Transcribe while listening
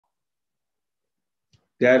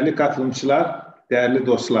Değerli katılımcılar, değerli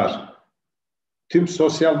dostlar, tüm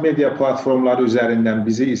sosyal medya platformları üzerinden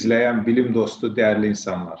bizi izleyen bilim dostu değerli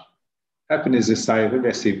insanlar, hepinizi saygı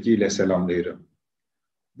ve sevgiyle selamlıyorum.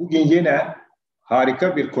 Bugün yine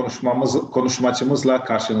harika bir konuşmacımızla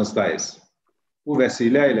karşınızdayız. Bu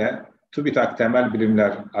vesileyle TÜBİTAK Temel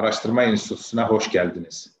Bilimler Araştırma Enstitüsü'ne hoş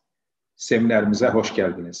geldiniz. Seminerimize hoş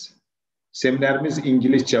geldiniz. Seminerimiz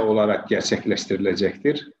İngilizce olarak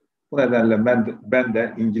gerçekleştirilecektir. Bu nedenle ben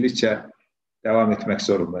de İngilizce devam etmek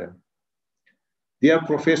zorundayım. Dear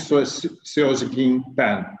Professor Xiaoqing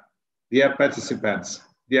Pan, dear participants,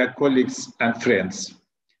 dear colleagues and friends,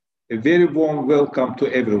 a very warm welcome to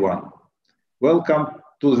everyone. Welcome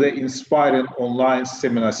to the inspiring online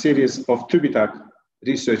seminar series of TÜBİTAK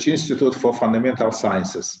Research Institute for Fundamental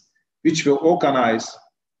Sciences, which will organize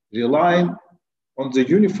relying on the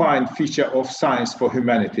unifying feature of science for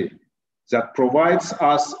humanity that provides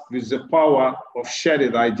us with the power of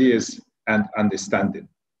shared ideas and understanding.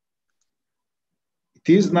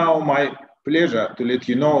 It is now my pleasure to let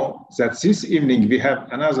you know that this evening we have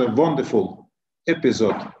another wonderful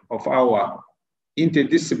episode of our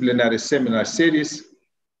interdisciplinary seminar series,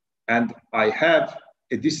 and I have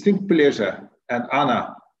a distinct pleasure and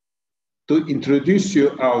honor to introduce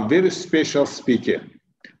you our very special speaker,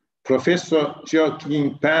 Professor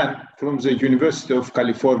Xiaoqing Pan from the University of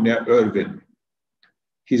California, Irvine.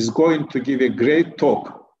 He's going to give a great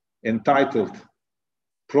talk entitled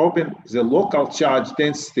Probing the Local Charge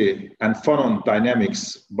Density and Phonon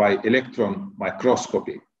Dynamics by Electron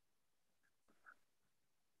Microscopy.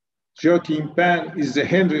 Xiaoqing Pan is the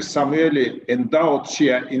Henry Samueli Endowed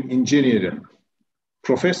Chair in Engineering,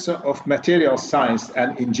 Professor of Material Science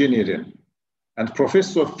and Engineering, and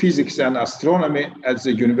Professor of Physics and Astronomy at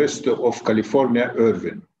the University of California,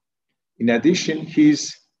 Irvine. In addition, he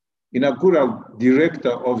is inaugural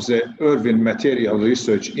director of the Irvine Material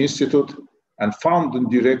Research Institute and founding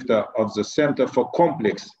director of the Center for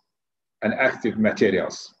Complex and Active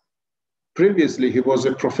Materials. Previously, he was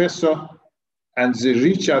a professor and the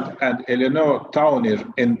Richard and Eleanor Towner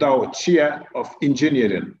Endowed Chair of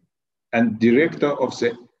Engineering and director of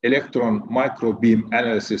the Electron Microbeam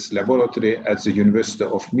Analysis Laboratory at the University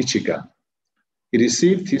of Michigan. He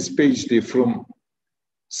received his PhD from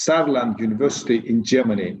Saarland University in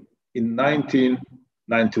Germany in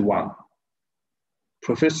 1991.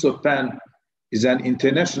 Professor Pan is an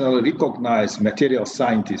internationally recognized material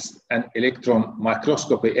scientist and electron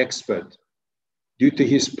microscopy expert due to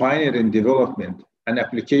his pioneering development and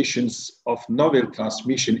applications of novel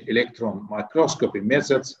transmission electron microscopy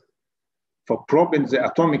methods for probing the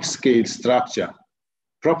atomic scale structure,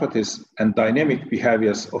 properties, and dynamic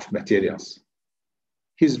behaviors of materials.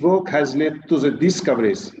 His work has led to the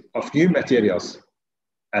discoveries of new materials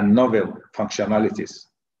and novel functionalities.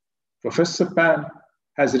 Professor Pan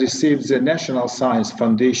has received the National Science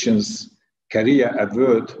Foundation's Career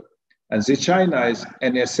Award and the China's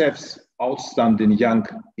NSF's Outstanding Young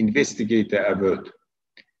Investigator Award.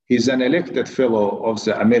 He is an elected fellow of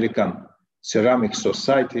the American Ceramic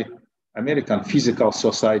Society, American Physical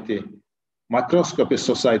Society, Microscopy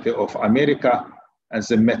Society of America, and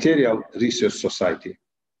the Material Research Society.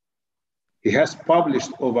 He has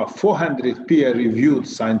published over 400 peer-reviewed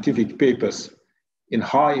scientific papers in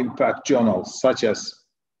high-impact journals such as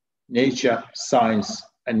Nature, Science,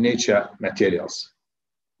 and Nature Materials.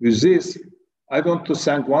 With this, I want to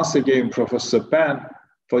thank once again Professor Pan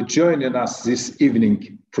for joining us this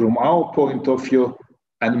evening from our point of view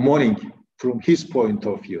and morning from his point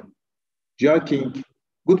of view. Xiaoqing,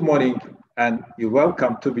 good morning, and you're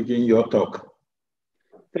welcome to begin your talk.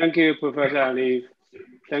 Thank you, Professor Ali.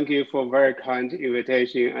 Thank you for very kind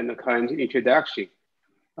invitation and a kind introduction.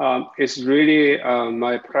 It's really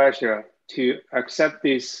my pleasure to accept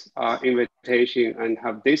this invitation and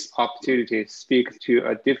have this opportunity to speak to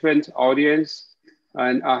a different audience.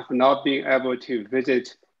 And I've not been able to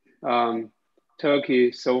visit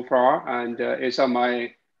Turkey so far, and it's on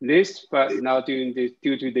my list, but now due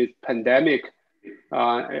to the pandemic,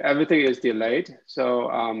 everything is delayed. So,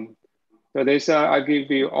 I give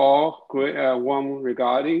you all warm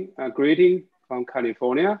greeting from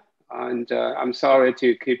California, and I'm sorry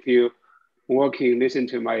to keep you listen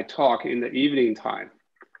to my talk in the evening time.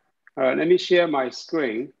 Let me share my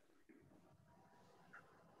screen.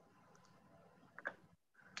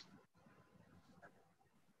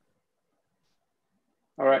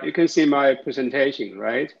 All right, you can see my presentation,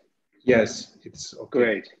 right? Yes, it's okay.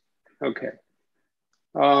 Great, okay.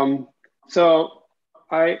 So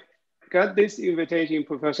I got this invitation,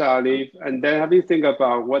 Professor Ali, and then have you think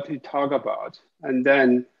about what to talk about. And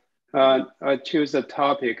then I choose a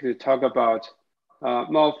topic to talk about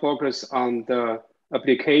more focus on the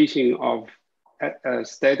application of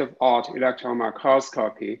state-of-art electron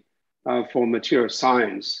microscopy for material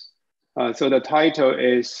science. So the title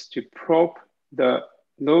is to probe the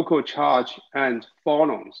local charge and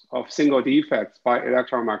phonons of single defects by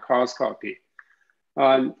electron microscopy.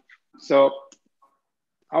 So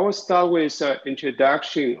I will start with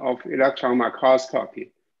introduction of electron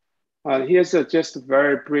microscopy. Here's just a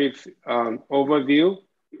very brief overview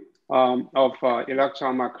of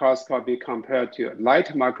electron microscopy compared to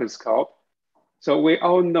light microscope. So we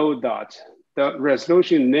all know that the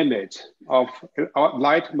resolution limit of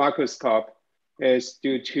light microscope is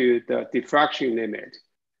due to the diffraction limit.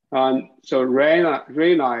 So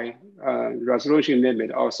Rayleigh resolution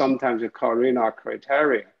limit, or sometimes we call Rayleigh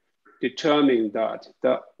criteria, determine that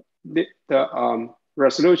the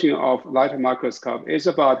resolution of light microscope is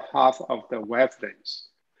about half of the wavelength.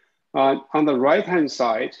 On the right-hand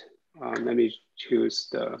side, let me choose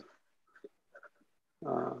the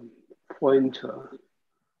pointer.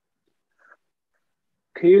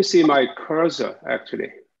 Can you see my cursor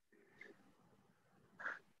actually?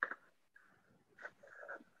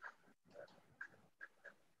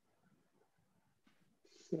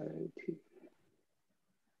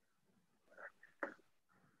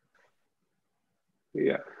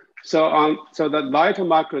 Yeah. So so the light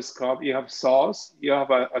microscope, you have source, you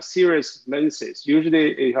have a series of lenses.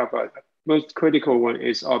 Usually you have most critical one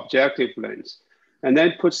is objective lens, and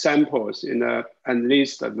then put samples in at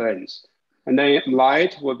least the lens. And then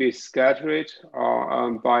light will be scattered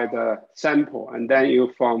by the sample, and then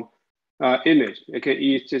you form image.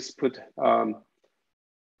 You just put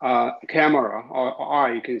camera or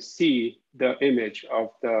eye, you can see the image of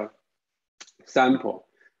the sample.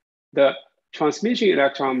 The transmission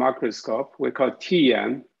electron microscope, we call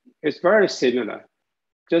TEM, is very similar.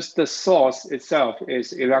 Just the source itself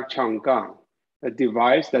is electron gun, a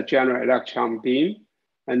device that generates electron beam,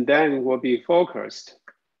 and then will be focused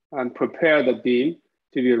and prepare the beam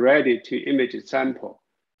to be ready to image the sample.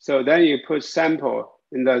 So then you put sample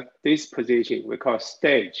in this position, we call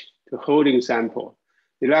stage, to holding sample.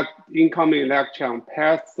 The incoming electron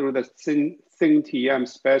pass through the thin TEM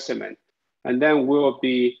specimen, and then will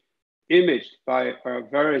be imaged by a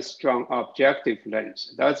very strong objective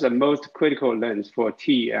lens. That's the most critical lens for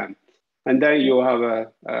TEM. And then you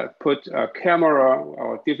have put a camera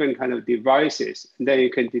or different kind of devices, and then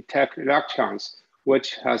you can detect electrons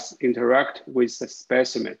which has interact with the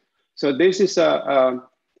specimen. So this is a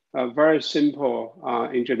very simple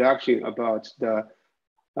introduction about the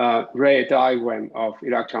ray diagram of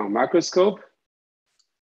electron microscope.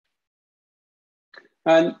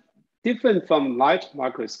 And different from light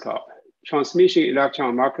microscope, transmission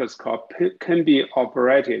electron microscope can be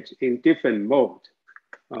operated in different mode.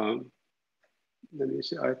 Let me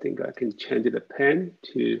see, I think I can change the pen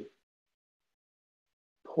to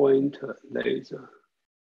pointer laser.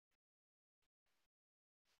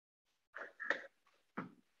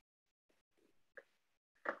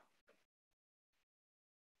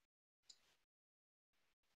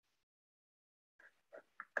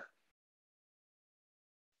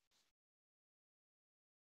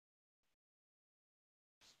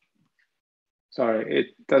 Sorry,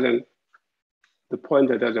 it doesn't, the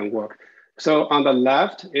pointer doesn't work. So on the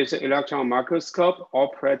left is an electron microscope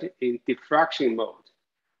operated in diffraction mode.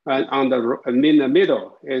 And on in the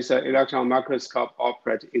middle is an electron microscope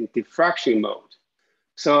operated in diffraction mode.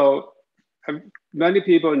 So many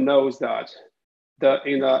people knows that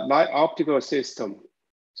in a light optical system,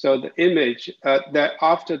 so the image that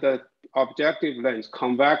after the objective lens,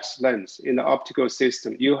 convex lens in the optical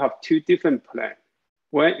system, you have two different planes.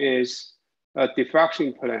 One is a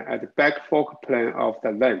diffraction plane at the back focal plane of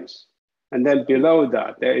the lens. And then below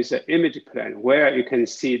that, there is an image plane where you can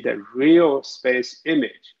see the real space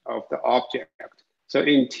image of the object. So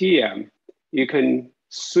in TM, you can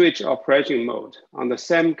switch operation mode. On the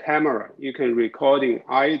same camera, you can recording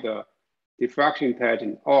either diffraction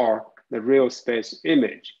pattern or the real space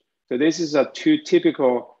image. So this is a two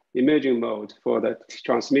typical imaging mode for the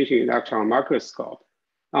transmission electron microscope.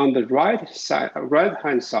 On the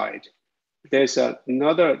right-hand side, there's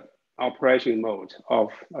another operation mode of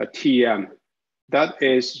a TM that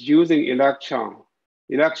is using electron.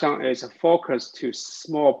 Electron is focused to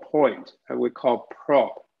small point that we call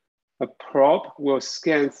probe. A probe will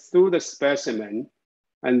scan through the specimen,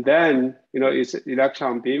 and then its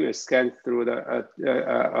electron beam is scanned through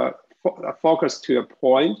the focus to a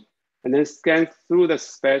point, and then scan through the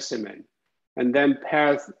specimen, and then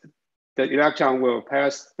the electron will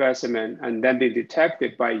pass specimen and then be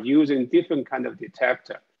detected by using different kind of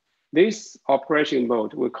detector. This operation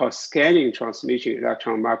mode we call scanning transmission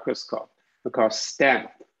electron microscope, we call STEM.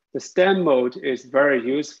 The STEM mode is very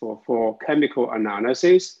useful for chemical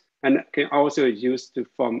analysis and can also be used to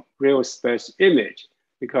form real space image,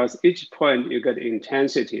 because each point you get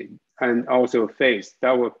intensity and also phase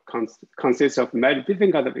that will consist of many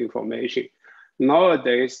different kinds of information.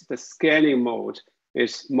 Nowadays, the scanning mode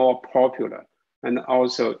is more popular and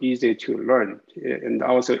also easy to learn. And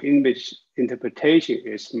also image interpretation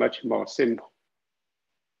is much more simple.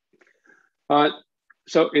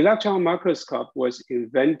 So electron microscope was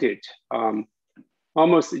invented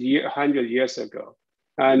almost 100 years ago.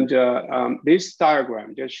 And this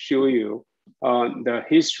diagram just shows you the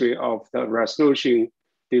history of the resolution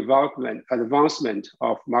advancement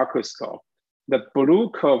of microscope. The blue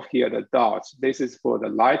curve here, the dots, this is for the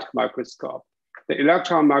light microscope. The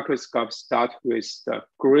electron microscope starts with the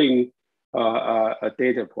green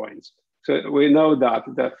data points. So we know that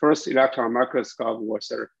the first electron microscope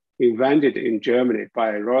was invented in Germany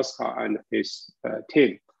by Roscoe and his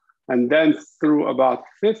team. And then through about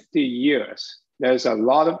 50 years, there's a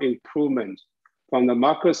lot of improvement from the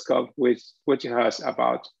microscope, which has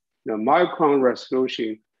about micron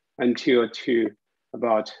resolution until to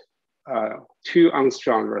about 2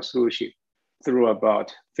 angstrom resolution through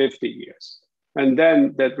about 50 years. And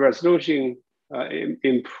then the resolution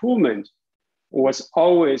improvement was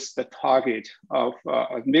always the target of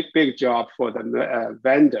a big job for the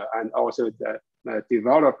vendor and also the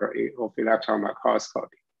developer of electron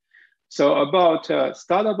microscopy. So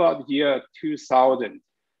start about year 2000,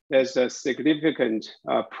 there's a significant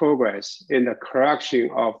progress in the correction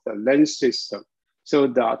of the lens system so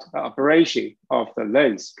that aberration of the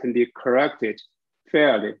lens can be corrected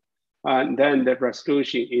fairly. And then the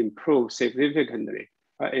resolution improved significantly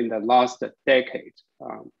in the last decade,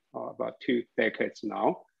 about 2 decades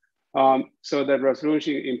now. So the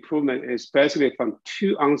resolution improvement is basically from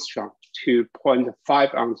 2 angstrom to 0.5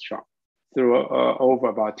 angstrom through over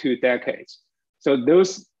about 2 decades. So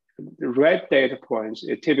those red data points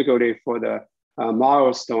are typically for the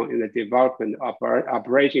milestone in the development of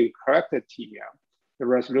aberration corrected TEM. The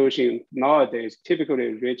resolution nowadays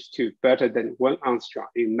typically reach to better than 1 angstrom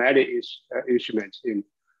in many instruments in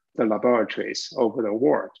the laboratories over the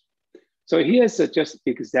world. So here's just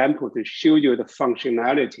example to show you the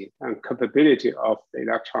functionality and capability of the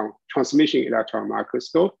transmission electron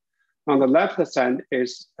microscope. On the left side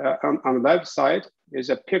is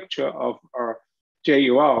a picture of our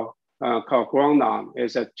JUL called Guangnan.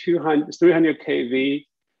 It's a 300 kV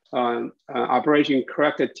aberration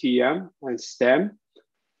corrected TEM and STEM.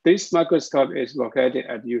 This microscope is located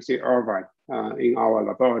at UC Irvine in our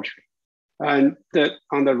laboratory. And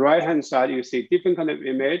on the right-hand side, you see different kind of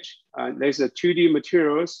image. There's a 2D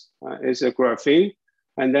materials, is a graphene.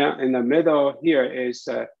 And then in the middle here is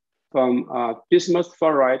from bismuth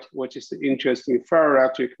ferrite, which is an interesting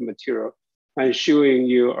ferroelectric material, and showing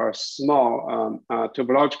you a small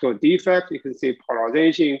topological defect. You can see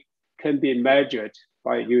polarization can be measured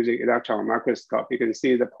by using electron microscope. You can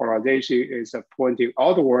see the polarization is pointing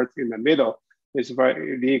outwards in the middle. It's very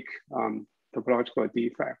unique topological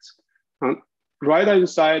defects. Right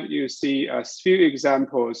inside, you see a few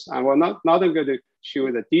examples, and we're not going to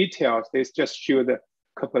show the details. They just show the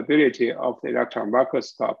capability of the electron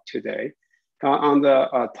microscope today. On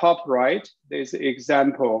the top right, there's an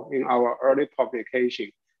example in our early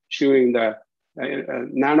publication showing the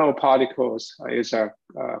nanoparticles is a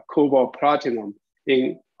cobalt platinum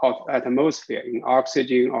in atmosphere, in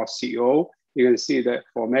oxygen or CO. You can see the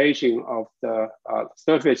formation of the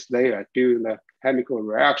surface layer during the chemical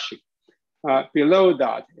reaction. Below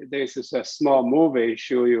that, this is a small movie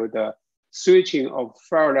show you the switching of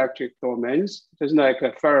ferroelectric domains, just like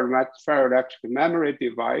a ferroelectric memory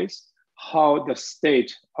device, how the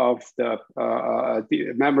state of the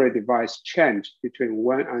memory device change between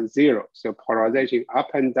 1 and 0. So polarization up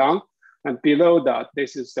and down. And below that,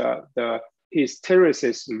 this is the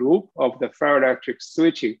hysteresis loop of the ferroelectric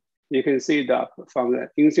switching. You can see that from the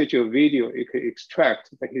in-situ video, you can extract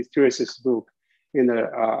the hysteresis loop in the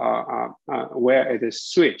where it is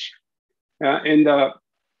switched. In the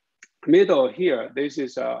middle here, this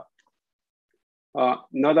is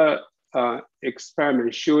another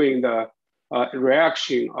experiment showing the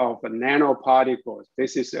reaction of the nanoparticles.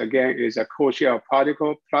 This is again is a co-shell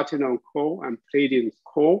particle, platinum core and palladium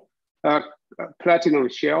core, platinum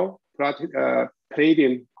shell,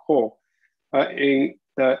 palladium core in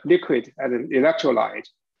the liquid and an electrolyte.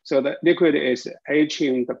 So the liquid is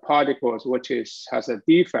etching the particles, which has a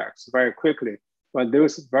defects very quickly, but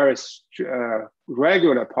those very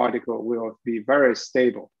regular particle will be very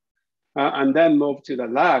stable. And then move to the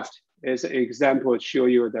left is an example to show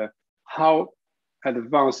you how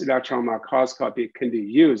advanced electron microscopy can be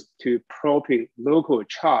used to probing local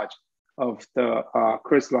charge of the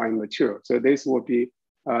crystalline material. So this will be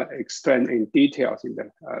explained in details in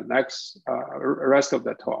the next rest of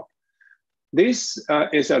the talk. This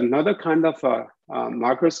is another kind of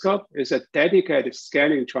microscope. It's a dedicated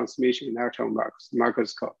scanning transmission electron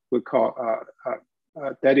microscope. We call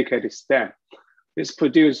dedicated STEM. It's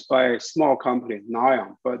produced by a small company,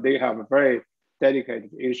 Nion, but they have a very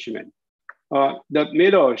dedicated instrument. The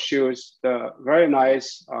middle shows the very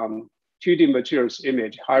nice 2D materials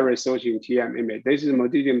image, high resolution TM image. This is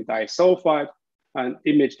molybdenum disulfide and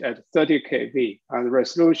imaged at 30 kV. And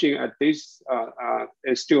resolution at this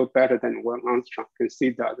is still better than 1 angstrom. You can see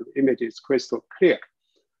that the image is crystal clear.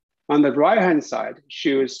 On the right-hand side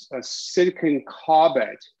shows a silicon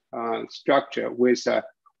carbide structure with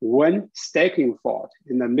one stacking fault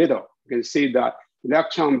in the middle. You can see that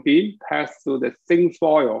electron beam passed through the thin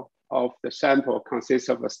foil of the sample consists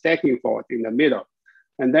of a stacking fault in the middle.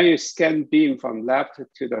 And then you scan beam from left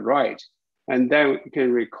to the right. And then you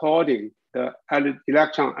can recording the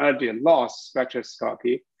electron energy loss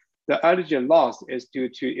spectroscopy. The energy loss is due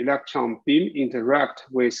to electron beam interact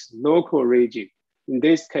with local region. In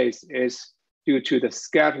this case, is due to the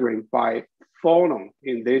scattering by phonon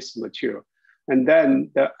in this material. And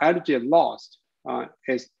then the energy lost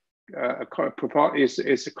is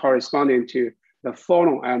corresponding to the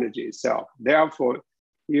phonon energy itself. Therefore,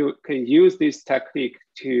 you can use this technique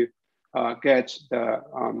to get the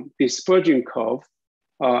dispersion curve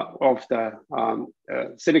of the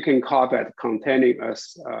silicon carbide containing a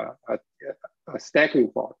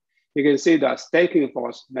stacking fault. You can see that stacking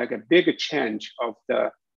faults make a big change of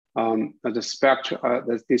the spectrum,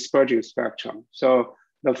 the dispersion spectrum. So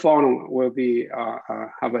the phonon will be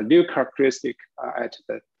have a new characteristic at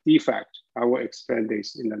the defect. I will explain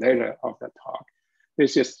this in the later of the talk.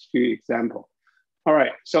 This is just a few examples. All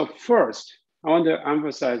right, so first, I want to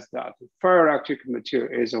emphasize that ferroelectric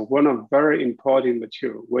material is one of very important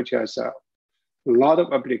material, which has a lot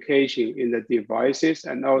of application in the devices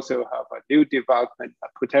and also have a new development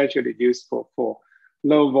potentially useful for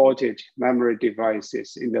low voltage memory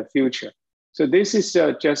devices in the future. So this is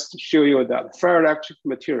just to show you that ferroelectric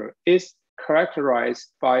material is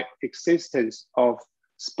characterized by existence of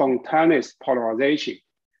spontaneous polarization.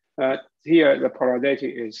 Here, the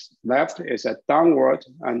polarization is left is a downward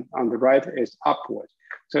and on the right is upward.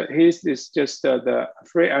 So this is just the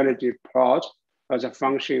free energy plot as a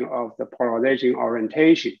function of the polarization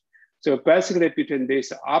orientation. So basically between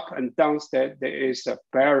this up and down state, there is a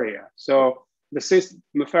barrier. So the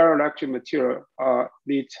ferroelectric material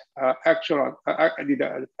need an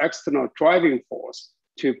external driving force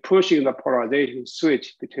to pushing the polarization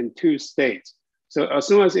switch between two states. So as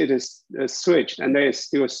soon as it is switched and then it's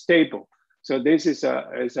still stable. So this is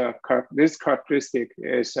this characteristic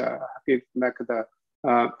is make the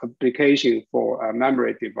application for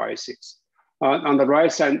memory devices. On the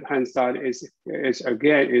right hand side is a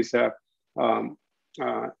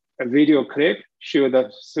video clip show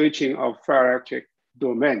the switching of ferroelectric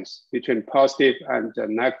domains between positive and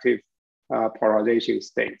negative polarization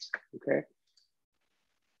states. Okay.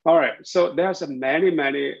 All right, so there's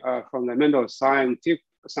many fundamental scientific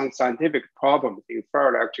problems in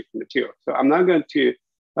ferroelectric material. So I'm not going to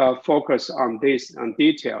focus on this in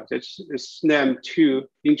detail. Just name two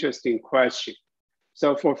interesting questions.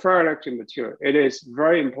 So for ferroelectric material, it is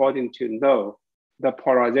very important to know the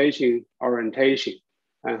polarization orientation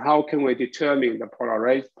and how can we determine the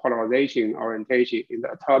polarization orientation in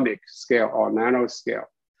the atomic scale or nanoscale.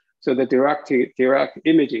 So the direct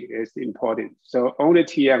imaging is important. So only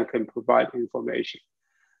TM can provide information.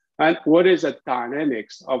 And what is the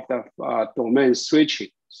dynamics of the domain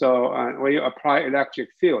switching? So when you apply electric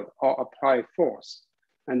field or apply force,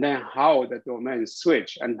 and then how the domain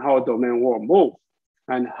switch and how domain will move,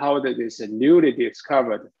 and how that is newly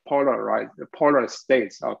discovered polar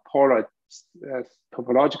states or polar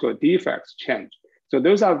topological defects change. So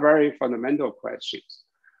those are very fundamental questions.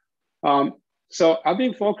 So I've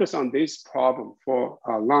been focused on this problem for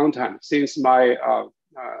a long time. Since my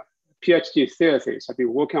PhD thesis, I've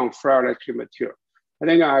been working on ferroelectric material. I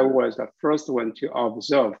think I was the first one to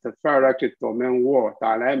observe the ferroelectric domain wall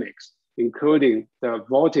dynamics, including the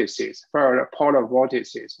vortices, polar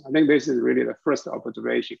vortices. I think this is really the first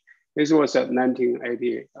observation. This was at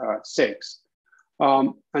 1986.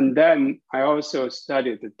 And then I also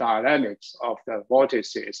studied the dynamics of the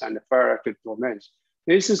vortices and the ferroelectric domains.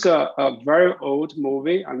 This is a very old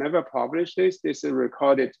movie. I never published this. This is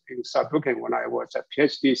recorded in Xiaoqing when I was a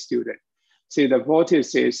PhD student. See, the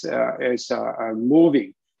vortices is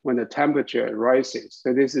moving when the temperature rises.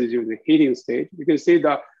 So this is the heating state. You can see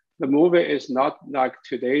that the movie is not like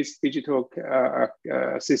today's digital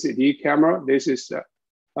CCD camera. This is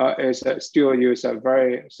still use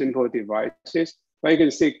very simple devices, but you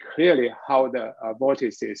can see clearly how the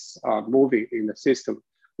vortices are moving in the system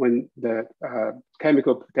when the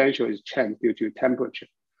chemical potential is changed due to temperature.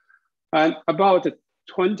 And about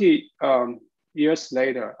 20 years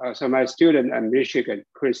later, so my student at Michigan,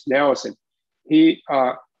 Chris Nelson, he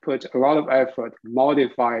put a lot of effort,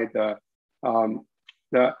 modify the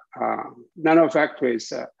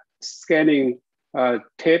nanofactories scanning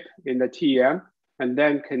tip in the TEM, and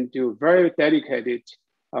then can do very dedicated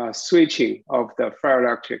switching of the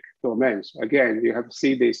ferroelectric domains. Again, you have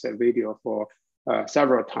seen this video for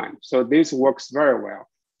several times. So this works very well.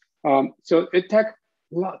 So it takes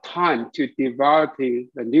a lot of time to developing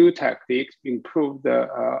the new techniques, improve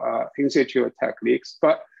the in-situ techniques,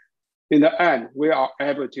 but in the end, we are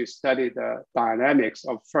able to study the dynamics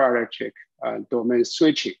of ferroelectric domain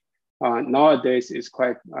switching. Nowadays, it's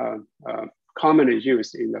quite commonly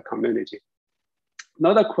used in the community.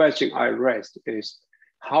 Another question I raised is,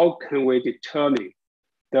 how can we determine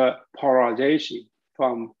the polarization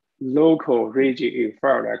from local region in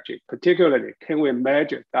ferroelectric? Particularly, can we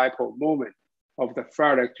measure dipole moment of the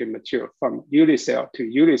ferroelectric material from unicell to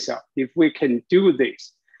unicell? If we can do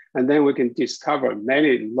this, and then we can discover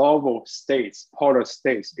many novel states, polar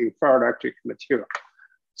states in ferroelectric material.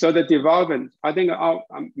 So the development, I think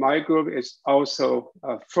my group is also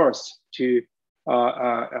first to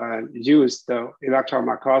use the electron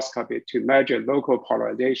microscopy to measure local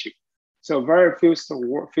polarization. So very first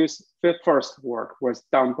work was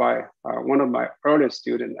done by one of my early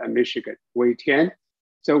students at Michigan, Wei Tian.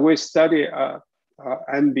 So we study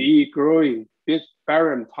MBE growing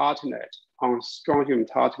barium tartanate on strontium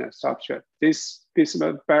tartanate substrate. This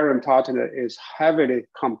barium tartanate is heavily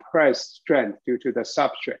compressed strand due to the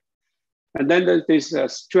substrate. And then this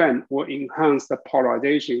strand will enhance the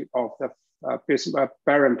polarization of the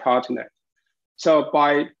barium tartanate. So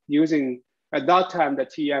by using, at that time, the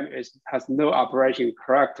TM has no aberration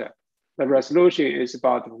corrector. The resolution is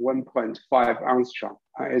about 1.5 angstrom.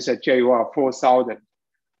 It's a JUR 4000.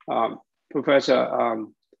 Professor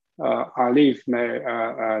Alif may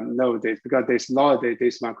know this because nowadays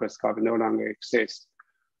this microscope no longer exists.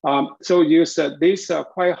 So use this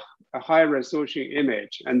quite a high resolution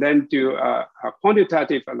image and then do a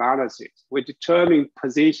quantitative analysis. We determine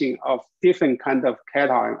position of different kind of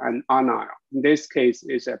cation and anion. In this case,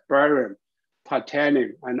 it's a barium,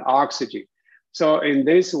 titanium, and oxygen. So in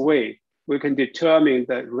this way, we can determine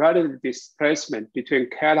the relative displacement between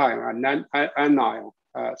cation and anion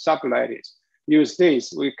sublattice. Use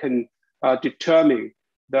this, we can determine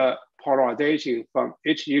the polarization from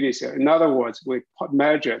each unicell. In other words, we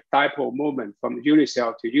measure dipole moment from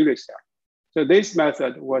unicell to unicell. So this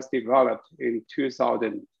method was developed in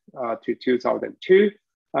 2000 to 2002,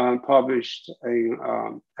 published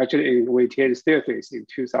in actually in Wei Tian's thesis in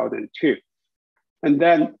 2002. And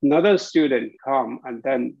then another student come, and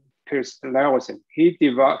then Chris Nelson, he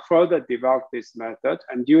further developed this method,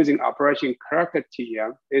 and using aberration corrected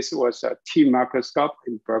TEM, this was a T microscope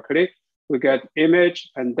in Berkeley. We get image,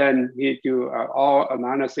 and then he do all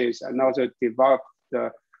analysis, and also develop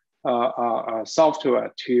the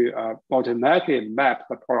software to automatically map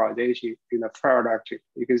the polarization in the ferroelectric.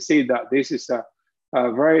 You can see that this is a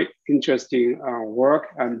very interesting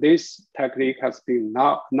work, and this technique has been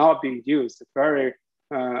now being used very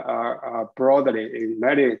broadly in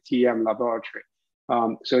many TEM laboratory.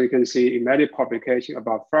 So you can see in many publications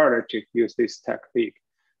about ferroelectric use this technique.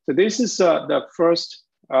 So this is the first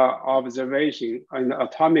observation on the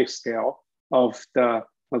atomic scale of the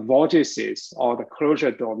vortices or the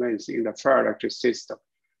closure domains in the ferroelectric system.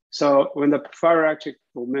 So when the ferroelectric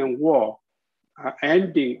domain wall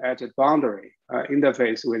ending at a boundary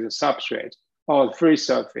interface with the substrate or free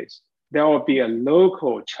surface, there will be a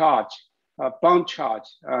local charge, bound charge,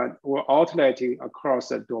 will alternating across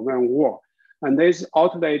the domain wall. And this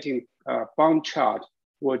alternating bound charge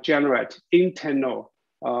will generate internal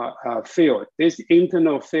field. This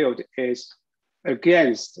internal field is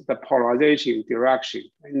against the polarization direction.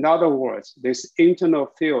 In other words, this internal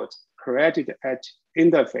field created at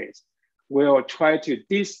interface will try to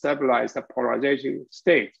destabilize the polarization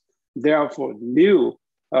state. Therefore, new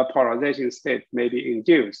polarization state may be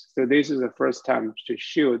induced. So this is the first time to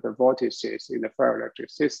show the vortices in the ferroelectric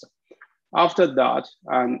system. After that,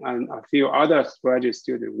 and a few other graduate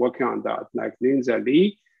students working on that, like Linza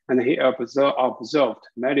Li, and he observed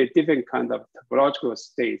many different kinds of topological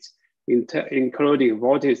states, including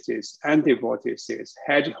vortices, anti-vortices,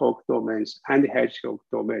 hedgehog domains, anti-hedgehog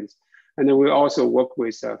domains. And then we also work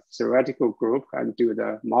with a theoretical group and do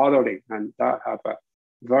the modeling, and that have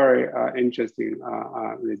very interesting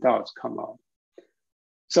results come out.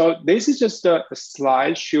 So this is just a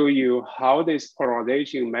slide show you how this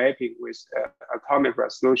polarization mapping with atomic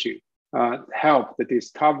resolution help the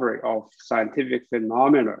discovery of scientific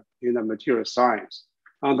phenomena in the material science.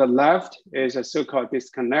 On the left is a so-called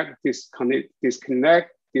disconnection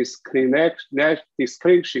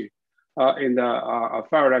in the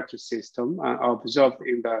ferroelectric system observed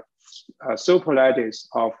in the superlattice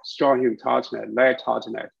of strontium tartanate, lead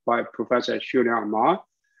tartanate by Professor Xiaoqing Ma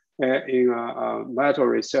in a Metal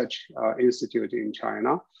Research Institute in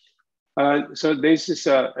China. So this is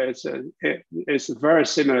it's very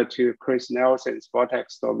similar to Chris Nelson's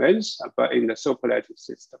vortex domains, but in the superlattice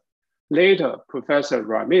system. Later, Professor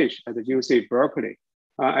Ramesh at the UC Berkeley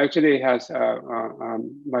actually has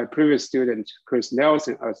my previous student, Chris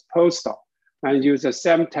Nelson, as postdoc, and use the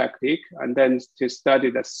same technique, and then to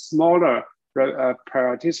study the smaller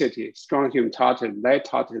periodicity, strontium tartan, lead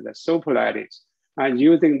tartan, the superlattice, and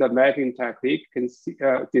using the mapping technique, can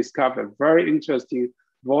discover very interesting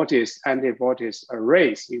vortex, anti-vortex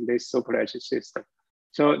arrays in this superlattice system.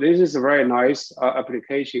 So this is a very nice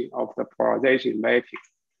application of the polarization mapping.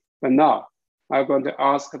 But now I'm going to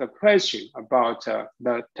ask the question about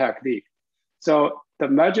the technique. So the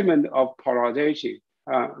measurement of polarization,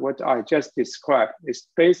 what I just described, is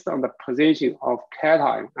based on the position of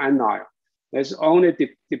cation anion. This only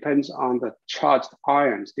depends on the charged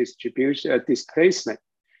ions distribution displacement.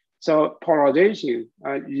 So polarization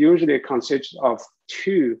usually consists of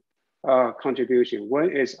two contributions.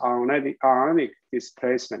 One is ionic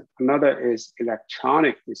displacement, another is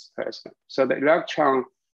electronic displacement. So the electron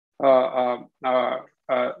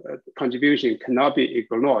contribution cannot be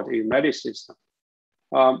ignored in many systems.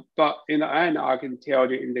 But in the end, I can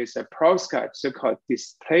tell you in this perovskite, so-called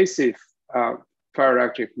displacive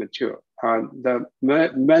ferroelectric material, the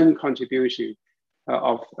main contribution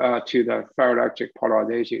to the ferroelectric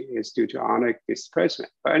polarization is due to ionic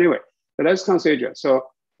displacement. But anyway, so let's consider.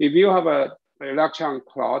 So if you have an electron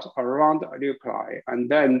cloud around a nuclei, and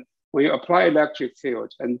then when you apply electric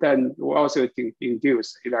field, and then you also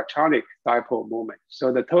induce electronic dipole moment.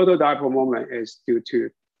 So the total dipole moment is due to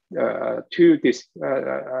two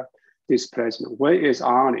displacement. One is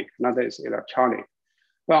ionic, another is electronic.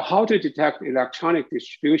 But how to detect electronic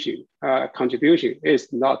distribution contribution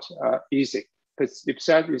is not easy,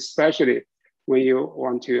 especially when you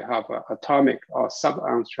want to have an atomic or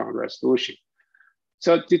sub-angstrom resolution.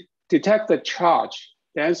 So to detect the charge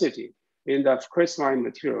density in the crystalline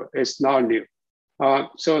material is not new.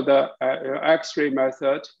 So the X-ray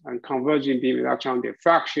method and converging beam electron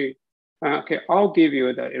diffraction can all give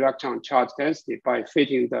you the electron charge density by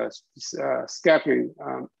fitting the scattering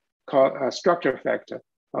structure factor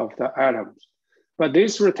of the atoms. But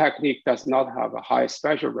this technique does not have a high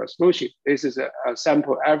spatial resolution. This is a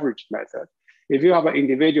sample average method. If you have an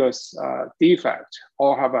individual defect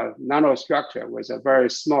or have a nanostructure with a very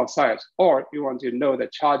small size, or you want to know the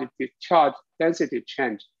charge density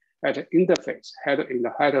change at an interface in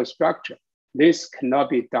the heterostructure, this cannot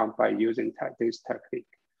be done by using this technique.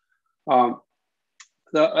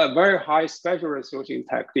 The very high spatial resolution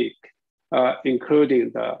technique,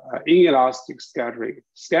 including the inelastic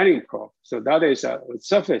scanning probe. So that is a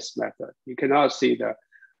surface method. You cannot see the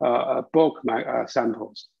bulk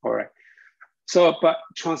samples, all right? So, but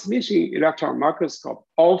transmission electron microscope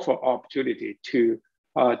offer opportunity to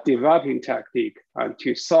developing technique and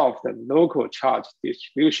to solve the local charge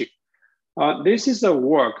distribution. This is a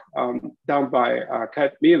work done by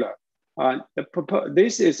Kat Miller.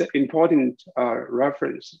 This is an important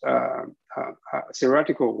reference,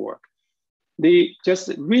 theoretical work. They just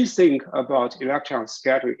rethink about electron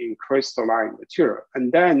scattering in crystalline material,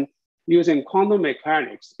 and then using quantum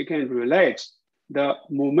mechanics, you can relate the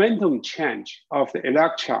momentum change of the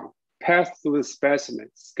electron passed through the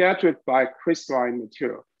specimen scattered by crystalline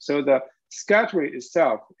material. So the scattering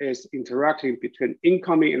itself is interacting between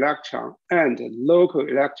incoming electron and the local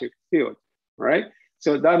electric field, right?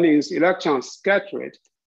 So that means electrons scattered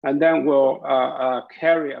and then will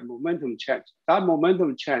carry a momentum change. That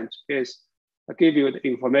momentum change is give you the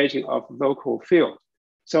information of local field.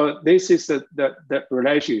 So this is the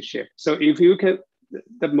relationship. So if you can,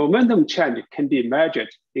 the momentum change can be measured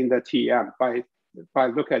in the TEM by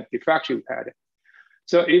look at diffraction pattern.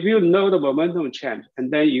 So if you know the momentum change and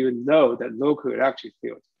then you know the local electric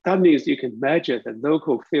field, that means you can measure the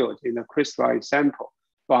local field in the crystalline sample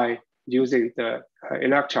by using the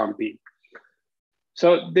electron beam.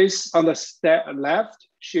 So this on the left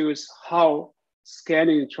shows how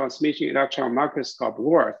scanning transmission electron microscope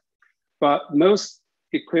works, but most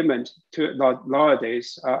equipment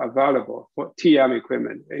nowadays are available for TM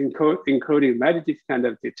equipment, including many kind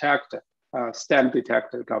of detector, STEM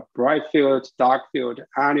detector, called bright field, dark field,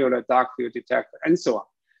 annular dark field detector, and so on.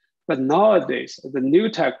 But nowadays, the new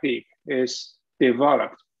technique is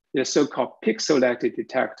developed, the so-called pixelated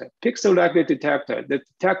detector. Pixelated detector, the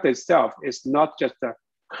detector itself is not just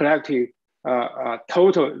collecting a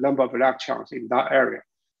total number of electrons in that area,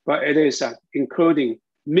 but it is including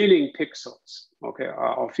million pixels, okay,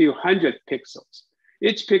 or a few hundred pixels.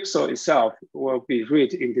 Each pixel itself will be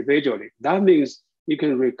read individually. That means you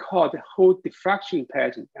can record the whole diffraction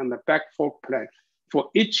pattern and the back-forth plane for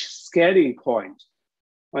each scanning point.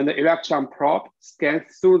 When the electron probe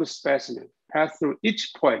scans through the specimen, pass through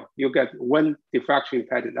each point, you get one diffraction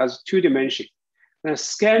pattern. That's 2 dimension. And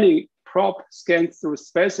scanning probe scans through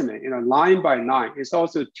specimen, line by line, is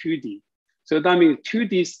also 2D. So that means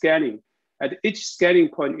 2D scanning. At each scanning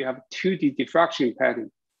point, you have 2D diffraction pattern.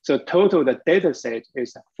 So total, the data set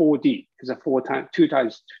is 4D. It's a 2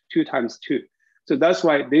 times 2. So that's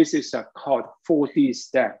why this is called 4D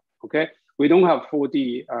scan, okay? We don't have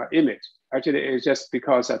 4D image. Actually, it's just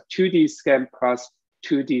because a 2D scan plus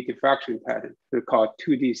 2D diffraction pattern. We call it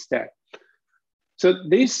 2D scan. So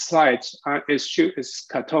this slide is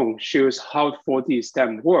cartoon, shows how 4D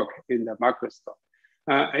scan work in the microscope.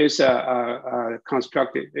 It's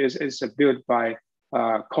constructed, is built by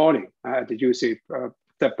Colin at the UC,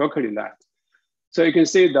 the Berkeley lab. So you can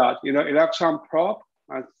see that, electron probe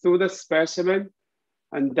through the specimen,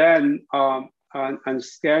 and then and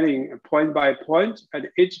scanning point by point. At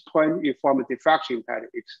each point, you form a diffraction pattern.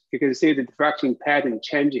 You can see the diffraction pattern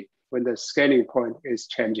changing when the scanning point is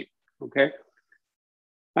changing, okay?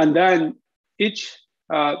 And then each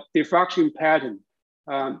diffraction pattern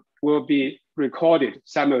will be recorded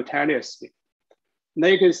simultaneously. Now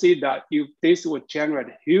you can see that this will generate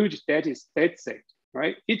a huge data set,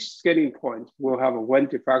 right? Each scanning point will have one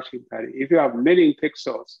diffraction pattern. If you have million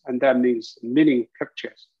pixels, and that means million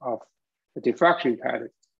pictures of the diffraction pattern.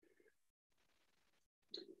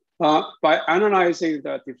 By analyzing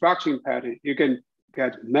the diffraction pattern, you can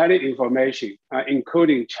get many information,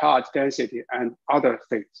 including charge density and other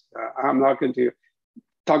things. I'm not going to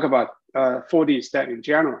talk about 4D stat in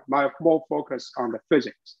general. My more focus on the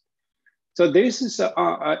physics. So this is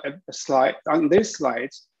a slide. On this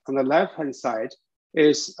slide, on the left-hand side,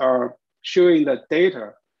 is showing the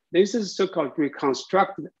data. This is so-called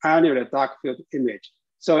reconstructed annular dark field image.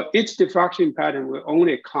 So each diffraction pattern will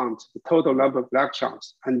only count the total number of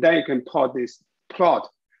electrons, and then you can plot this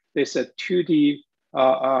 2D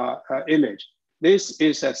image. This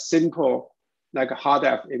is a simple, like a hard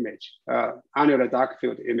F image, annular dark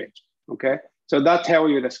field image, okay? So that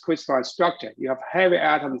tells you the crystalline structure. You have heavy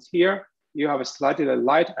atoms here, you have a slightly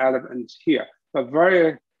light element here, but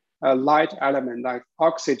very light element like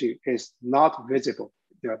oxygen is not visible.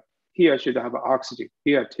 Here should have oxygen,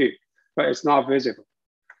 here too, but it's not visible.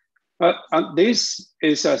 This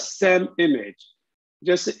is a same image.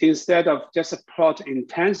 Just instead of just plot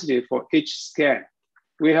intensity for each scan,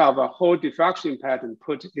 we have a whole diffraction pattern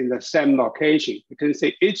put in the same location. You can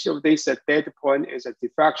see each of these data point is a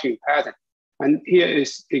diffraction pattern. And here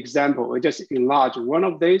is example. We just enlarge one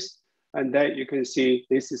of these, and then you can see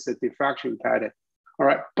this is a diffraction pattern. All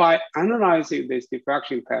right, by analyzing this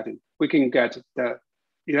diffraction pattern, we can get the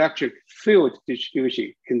electric field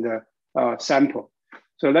distribution in the sample.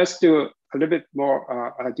 So let's do a little bit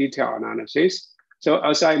more detailed analysis. So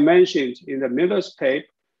as I mentioned in the Miller's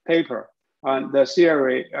paper, the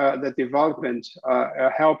theory, the development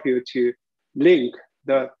help you to link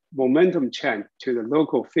the momentum change to the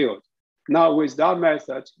local field. Now with that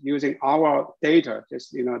method, using our data,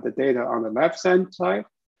 just the data on the left-hand side,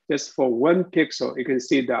 just for 1 pixel, you can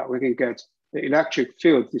see that we can get the electric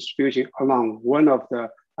field distribution along one of the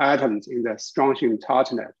atoms in the strontium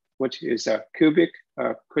tartanate, which is a cubic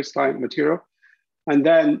crystalline material. And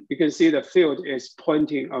then you can see the field is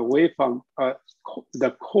pointing away from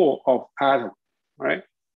the core of atom, right?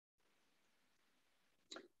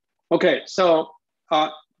 Okay, so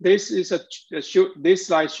this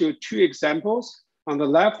slide shows 2 examples. On the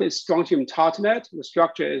left is strontium tartanate. The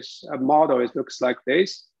structure is a model, it looks like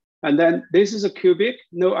this. And then this is a cubic,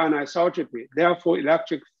 no anisotropy. Therefore,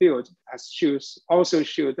 electric field also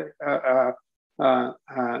shows no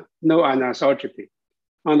anisotropy.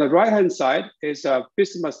 On the right-hand side is a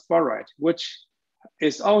bismuth fluoride, which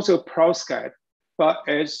is also perovskite, but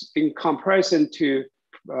is in comparison to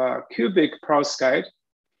cubic perovskite,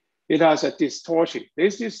 it has a distortion.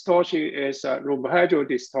 This distortion is a rhombohedral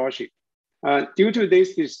distortion. Due to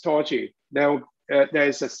this distortion, there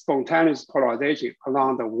is a spontaneous polarization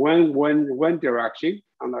along the one direction,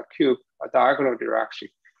 on the cube diagonal direction.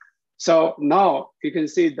 So now you can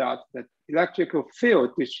see that the electrical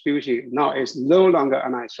field distribution now is no longer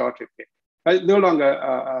anisotropic, no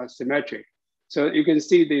longer symmetric. So you can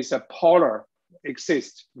see this polar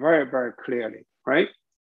exists very, very clearly, right?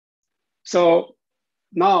 So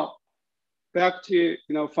now back to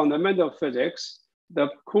fundamental physics, the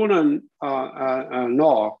Coulomb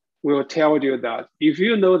law will tell you that if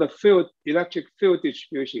you know the electric field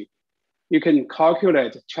distribution, you can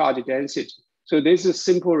calculate charge density. So this is a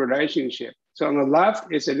simple relationship. So on the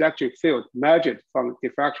left is electric field measured from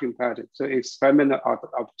diffraction pattern. So experimental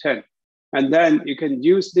of 10. And then you can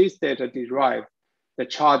use this data to derive the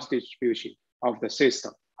charge distribution of the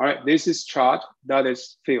system. All right, this is charge, that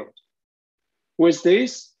is field. With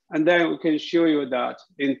this, and then we can show you that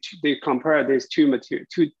they compare these two material,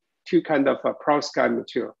 two kind of perovskite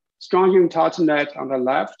material. Strontium tartanate on the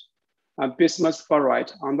left, and bismuth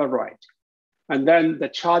ferrite on the right. And then the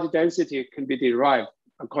charge density can be derived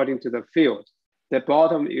according to the field. The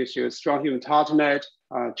bottom is your strontium tartanate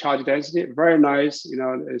charge density, very nice,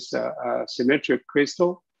 it's a symmetric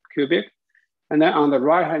crystal, cubic. And then on the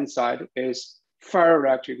right-hand side is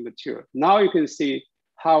ferroelectric material. Now you can see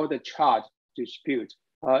how the charge distribute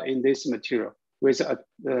in this material with a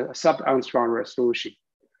sub-Angstrom resolution.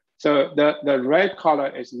 So the red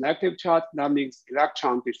color is negative charge. That means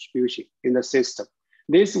electron distribution in the system.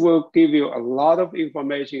 This will give you a lot of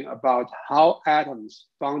information about how atoms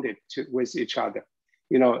bonded with each other.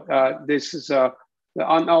 This is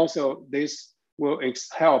and also this will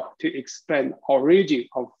help to explain origin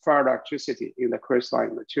of ferroelectricity in the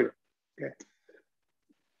crystalline material. Okay.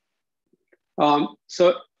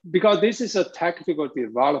 So because this is a technical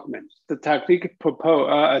development, the technique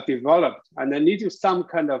developed, and they need to some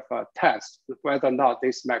kind of test whether or not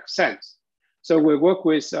this makes sense. So we work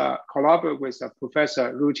with, collaborate with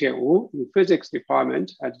Professor Ruqian Wu in physics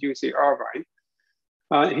department at UC Irvine.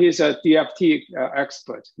 He's a DFT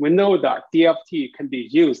expert. We know that DFT can be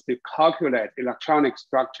used to calculate electronic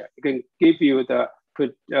structure. It can give you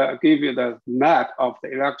the map of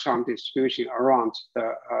the electron distribution around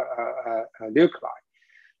the nuclei.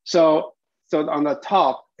 So on the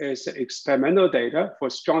top is experimental data for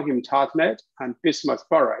strontium tartanate and bismuth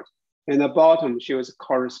ferrite. In the bottom shows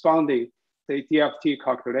corresponding the DFT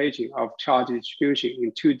calculation of charge distribution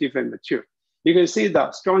in two different materials. You can see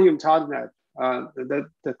that strontium tartanate,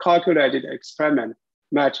 the calculated experiment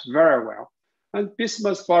matched very well. And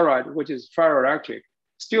bismuth ferrite, which is ferroelectric,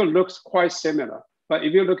 still looks quite similar. But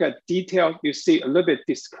if you look at detail, you see a little bit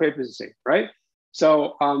discrepancy, right?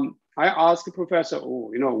 So I asked Professor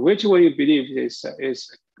Wu, which one you believe is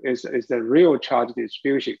the real charge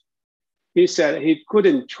distribution? He said he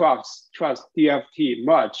couldn't trust DFT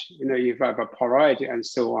much, if I have a polarity and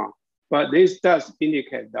so on. But this does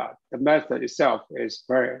indicate that the method itself is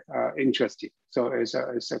very interesting. So it's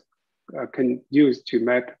can use to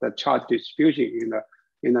map the charge distribution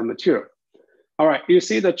in the material. All right, you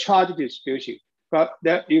see the charge distribution, but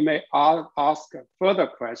then you may ask a further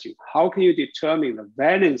question: how can you determine the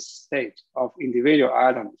valence state of individual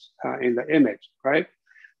atoms in the image, right?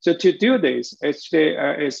 So to do this, actually,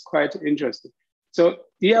 is quite interesting. So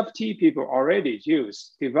DFT people already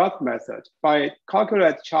develop method by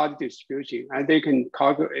calculate charge distribution, and they can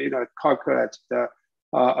calculate the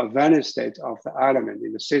valence state of the element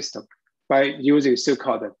in the system by using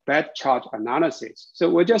so-called bad charge analysis. So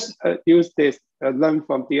we just use this, learn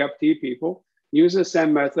from DFT people, use the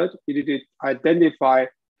same method to identify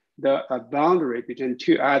the boundary between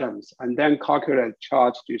two atoms, and then calculate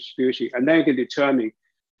charge distribution, and then you can determine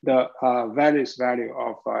the valence value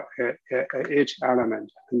of each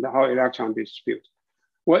element and how electron distribute.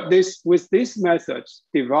 With this method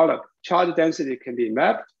developed, charge density can be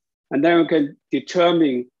mapped, and then we can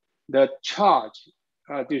determine the charge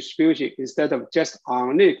distribution instead of just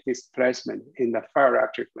ionic displacement in the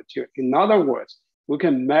ferroelectric material. In other words, we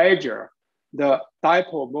can measure the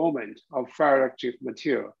dipole moment of ferroelectric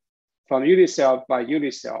material from unicell by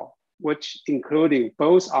unicell, which including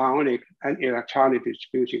both ionic and electronic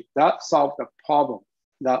distribution. That solved the problem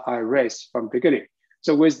that I raised from beginning.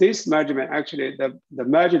 So with this measurement, actually the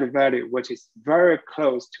measured value, which is very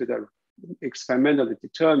close to the experimentally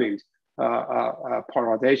determined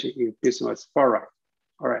polarization in bismuth ferrite.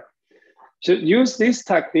 All right, so use this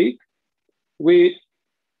technique, we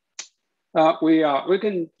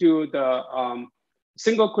can do the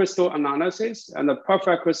single crystal analysis and the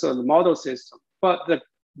perfect crystal model system, but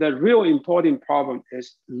the real important problem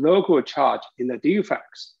is local charge in the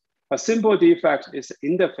defects. A simple defect is the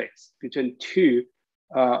interface between two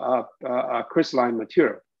crystalline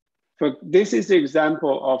material. This is the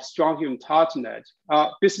example of strontium tartanate,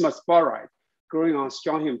 bismuth ferrite, growing on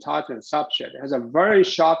strontium tartan substrate. It has a very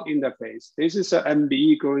sharp interface. This is an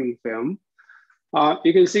MBE growing film.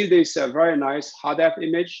 You can see this very nice hard-F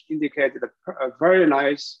image indicated a very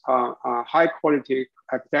nice high quality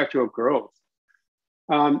architectural growth.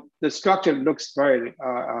 The structure looks very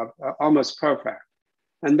almost perfect.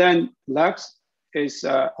 And then Lux is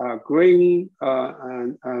green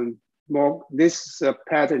and more. This is a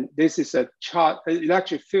pattern. This is a chart,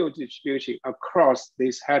 electric field distribution across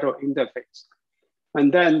this heterointerface.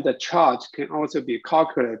 And then the charge can also be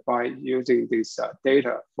calculated by using this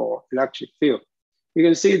data for electric field. You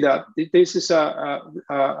can see that this is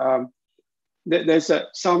there's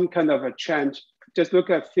some kind of a trend. Just look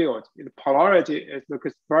at field. The polarity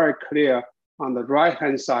looks very clear on the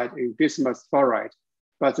right-hand side in bismuth fluoride,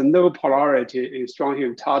 but no polarity in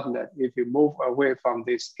strontium tartanate if you move away from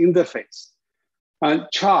this interface. And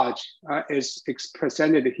charge is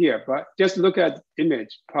presented here, but just look at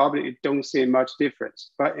image, probably you don't see much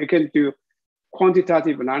difference, but you can do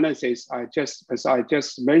quantitative analysis, as I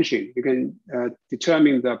just mentioned. You can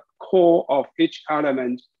determine the core of each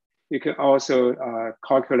element. You can also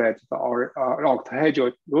calculate the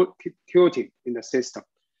octahedral tilting in the system.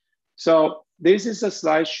 So this is a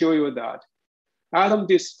slide show you that atom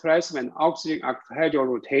displacement, oxygen octahedral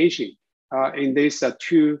rotation in these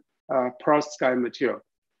two perovskite material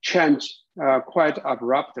change quite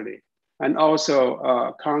abruptly, and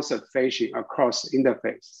also constant phasing across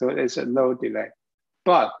interface. So there's a no delay.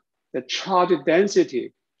 But the charge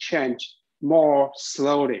density change more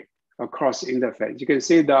slowly across interface. You can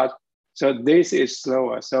see that, so this is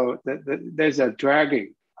slower. So there's a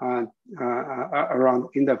dragging around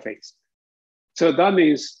interface. So that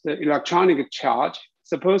means the electronic charge,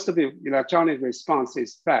 supposed to be electronic response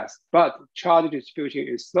is fast, but charge distribution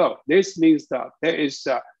is slow. This means that there is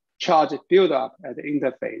a charge buildup at the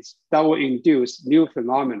interface that will induce new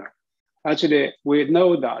phenomena. Actually, we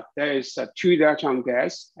know that there is a 2 electron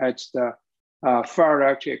gas at the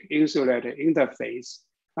ferroelectric insulated interface.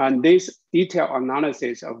 And this detailed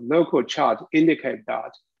analysis of local charge indicate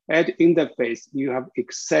that at interface, you have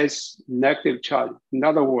excess negative charge. In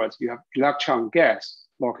other words, you have electron gas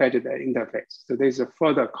located at interface. So this is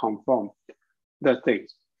further confirm the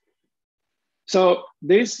things. So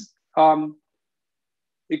this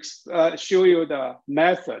show you the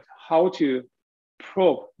method how to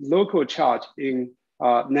probe local charge in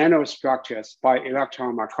nanostructures by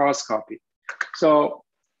electron microscopy. So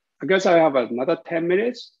I guess I have another 10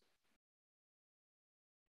 minutes.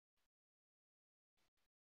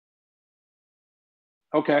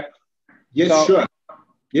 Okay. Yes, so, sure.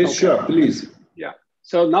 Yes, okay. Sure, please. Yeah.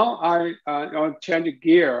 So now I'll change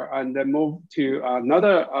gear and then move to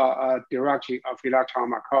another direction of electron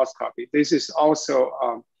microscopy. This is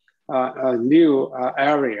also a new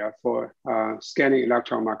area for scanning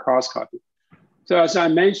electron microscopy. So as I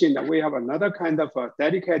mentioned, we have another kind of a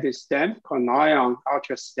dedicated stem called ion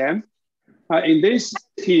ultra stem. In this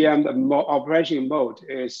TM, the operation mode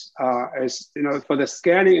is for the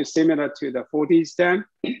scanning is similar to the 4D stem,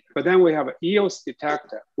 but then we have an EELS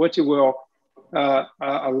detector, which will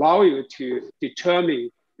allow you to determine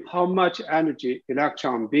how much energy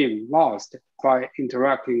electron beam lost by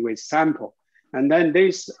interacting with sample. And then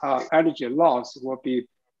this energy loss will be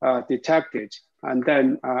detected and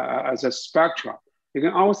then as a spectrum. You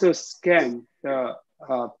can also scan the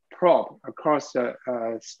probe across the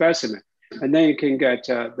specimen, and then you can get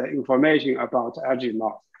the information about energy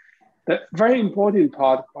loss. The very important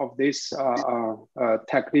part of this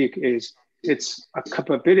technique is its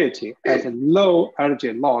capability at a low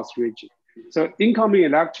energy loss region. So incoming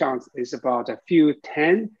electrons is about a few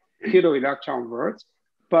 10 kilo electron volts,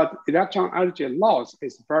 but electron energy loss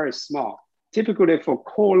is very small. Typically for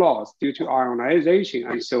core loss due to ionization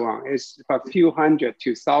and so on, it's a few 100 to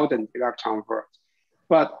 1,000 electron volts.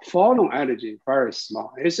 But phonon energy, very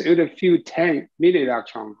small. It's only a few 10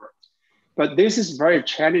 milli-electron volts. But this is very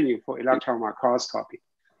challenging for electron microscopy.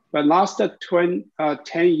 But last 10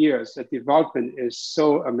 years, the development is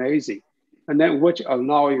so amazing. And then which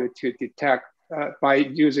allow you to detect by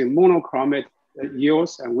using monochromated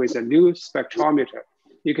yields and with a new spectrometer,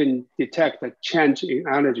 you can detect the change in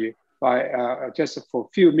energy by just for a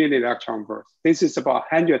few milli-electron volts. This is about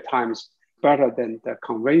 100 times better than the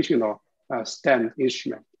conventional STEM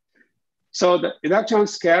instrument. So the electron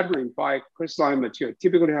scattering by crystalline material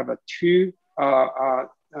typically have a two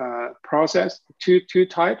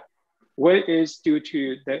type. One is due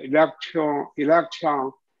to the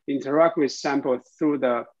electron interact with sample through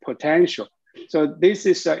the potential. So this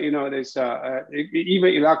is,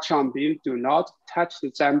 even electron beam do not touch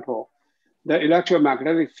the sample, the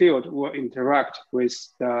electromagnetic field will interact with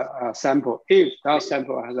the sample if that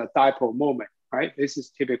sample has a dipole moment. right? This is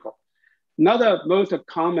typical. Another most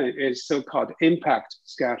common is so-called impact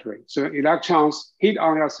scattering. So electrons hit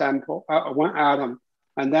on your sample, one atom,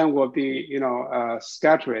 and then will be,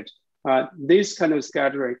 scattered. This kind of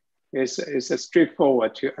scattering is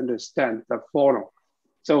straightforward to understand the phonon.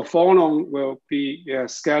 So phonon will be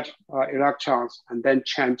scatter electrons and then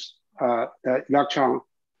change the electron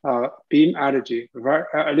beam energy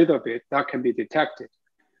a little bit. That can be detected.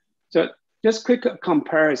 So just quick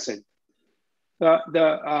comparison.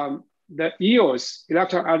 The EELS,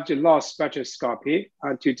 electron energy loss spectroscopy,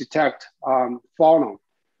 to detect phonon,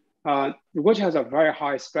 which has a very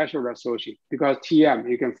high spatial resolution because TM,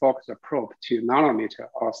 you can focus the probe to nanometer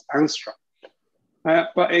or angstrom.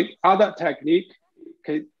 But in other technique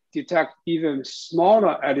can detect even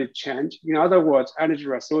smaller energy change. In other words, energy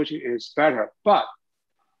resolution is better, but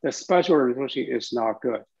the spatial resolution is not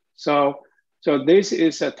good. So this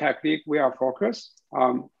is a technique we are focused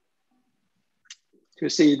to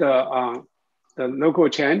see the local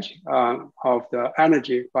change of the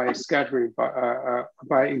energy by scattering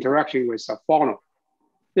by interaction with a phonon.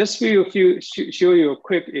 This will show you a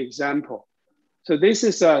quick example. So this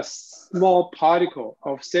is a small particle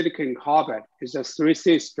of silicon carbide. It's a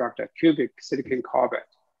 3C structure, cubic silicon carbide,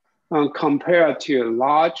 compared to a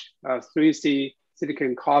large 3C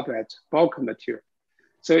silicon carbide bulk material.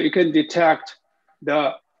 So you can detect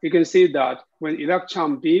you can see that when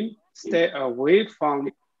electron beam stay away from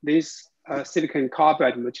this silicon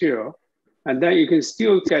carbide material, and then you can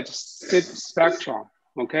still get spectrum,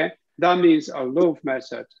 okay? That means a loop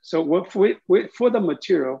method. So for the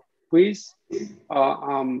material with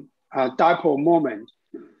dipole moment,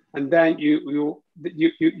 and then you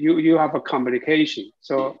have a communication.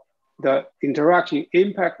 So the interaction,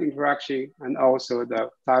 impact interaction, and also the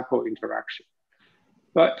dipole interaction.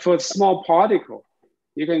 But for small particle,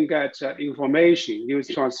 you can get information, use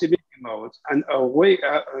transmission mode, and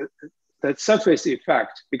the surface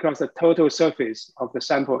effect because the total surface of the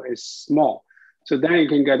sample is small. So then you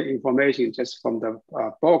can get information just from the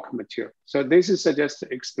bulk material. So this is just an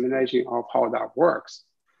explanation of how that works.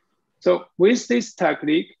 So with this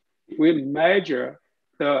technique, we measure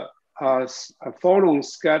the phonon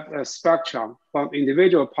spectrum from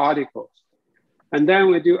individual particles. And then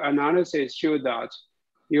we do analysis show that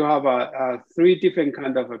you have three different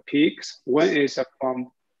kind of peaks. One is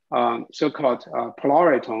from so-called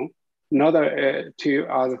polariton. Another two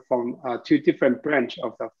are from two different branch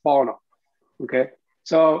of the phonon. Okay,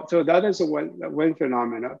 so that is one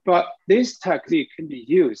phenomenon. But this technique can be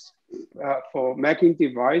used for making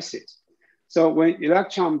devices. So when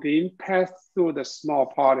electron beam pass through the small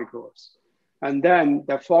particles, and then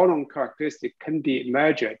the phonon characteristic can be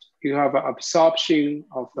measured. You have an absorption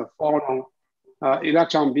of the phonon,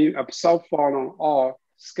 electron beam absorb phonon or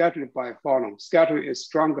scattered by phonon. Scattering is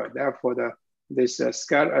stronger, therefore the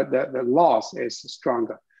loss is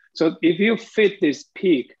stronger. So if you fit this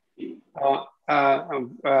peak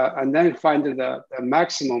and then find the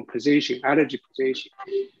maximum position, energy position,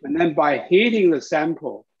 and then by heating the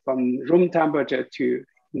sample from room temperature to,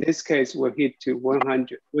 in this case, we'll heat to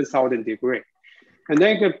 1,000 degrees. And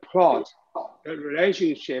then you can plot the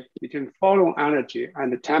relationship between phonon energy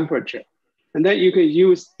and the temperature. And then you can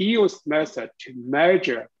use EELS method to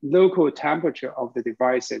measure local temperature of the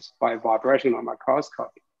devices by vibrational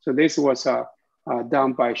microscopy. So this was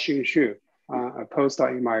done by Xin Xu, a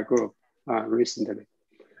postdoc in my group recently.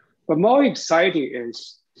 But more exciting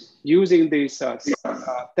is using this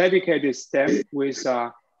dedicated stem with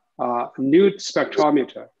a new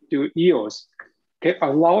spectrometer, do EELS, can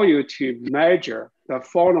allow you to measure the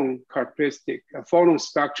phonon characteristic, phonon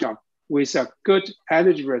spectrum with a good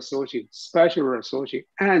energy resolution, spatial resolution,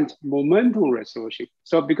 and momentum resolution.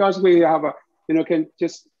 So because we have can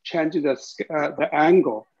just change the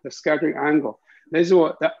angle, the scattering angle. This is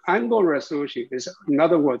what the angle resolution is. In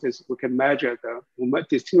other words, is we can measure the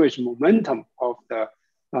distinguish momentum of the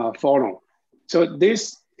phonon. So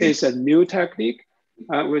this is a new technique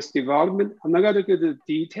with development. I'm not going to go to the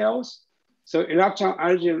details. So electron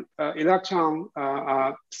energy,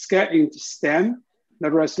 scattering stem, the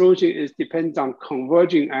resolution is depends on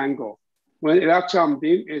converging angle. When electron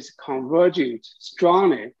beam is converging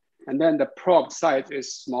strongly, and then the probe size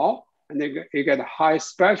is small, and you get a high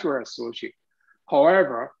spatial resolution.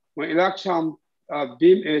 However, when electron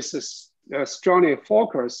beam is strongly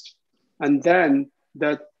focused, and then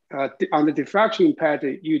on the diffraction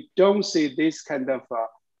pattern, you don't see this kind of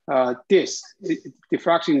disk,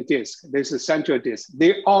 diffraction disk. This is central disk.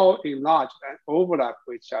 They all enlarge and overlap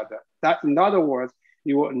with each other. That, in other words,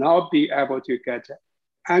 you will not be able to get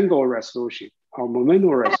angle resolution or momentum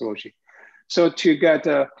resolution. So to get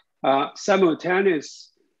a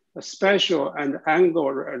simultaneous spatial and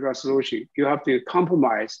angle resolution, you have to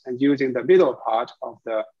compromise and using the middle part of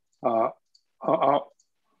the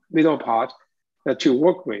to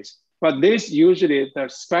work with. But this usually the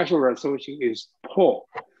spatial resolution is poor.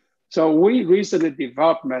 So we recently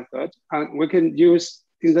developed method, and we can use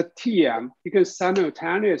in the TM, you can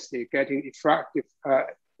simultaneously getting effective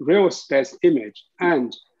real space image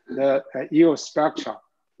and the EELS spectra,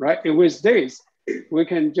 right? And with this, we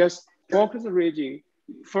can just focus the region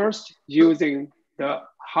first using the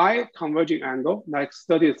high converging angle, like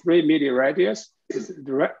 33 milliradius. This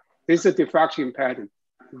is a diffraction pattern.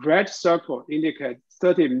 Red circle indicates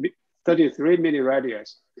 33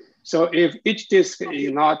 milliradius. So if each disk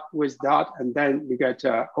is not with that, and then you get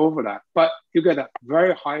overlap, but you get a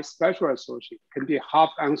very high spatial resolution, can be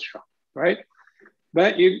half angstrom, right?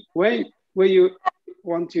 But when you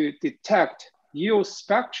want to detect EELS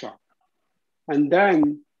spectra, and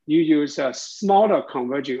then you use a smaller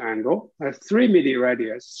converging angle, a 3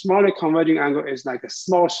 milliradius. Smaller converging angle is like a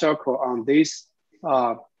small circle on this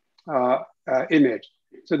image.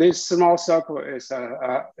 So this small circle is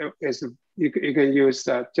you can use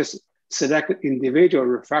just select individual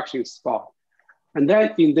refraction spot. And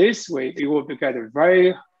then in this way, you will get a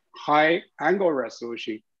very high angle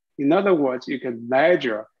resolution. In other words, you can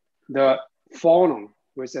measure the phonon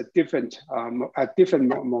with a different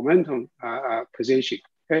momentum position.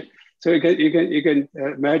 Okay, so you can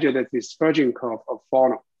measure the dispersion curve of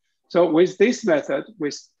phonon. So with this method,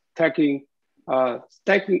 with taking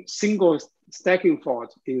single stacking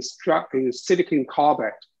fault in silicon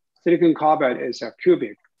carbide. Silicon carbide is a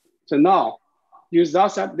cubic. So now use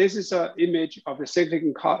that. This is an image of the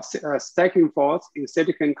silicon stacking faults in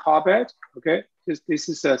silicon carbide. Okay, this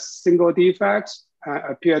is a single defect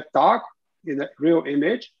appear dark in the real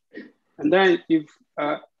image, and then if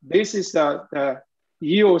this is the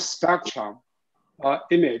EELS spectrum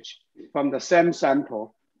image from the same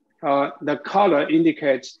sample, the color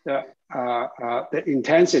indicates the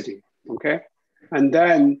intensity. Okay, and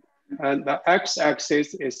then the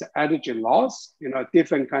x-axis is the energy loss,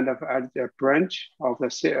 different kind of branch of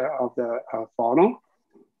the phonon,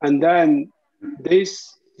 and then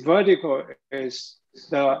this vertical is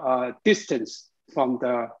the distance from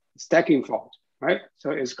the stacking fault, right? So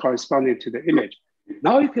it's corresponding to the image.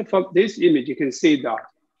 Now you can, from this image, you can see that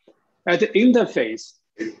at the interface,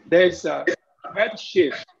 there's a red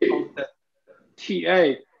shift of the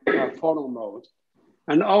TA phonon mode.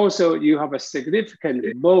 And also you have a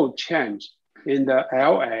significant mode change in the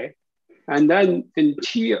LA. And then in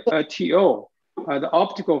TO, the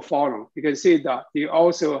optical phonon, you can see that you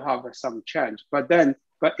also have some change, but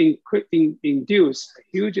induce a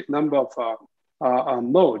huge number of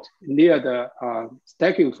mode near the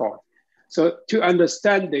stacking fault. So to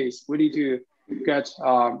understand this, we need to get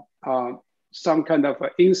some kind of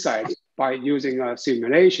insight by using a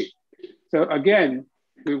simulation. So again,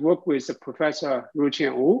 we work with Professor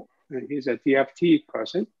Ruqian Wu, and he's a DFT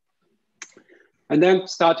person, and then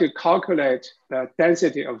start to calculate the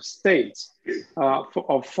density of states of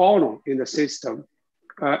phonon in the system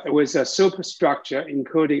with a superstructure,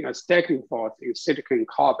 including a stacking fault in silicon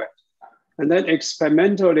carbide. And then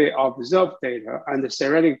experimentally observe data and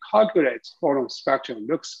theoretically calculate phonon spectrum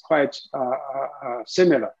looks quite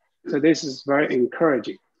similar. So this is very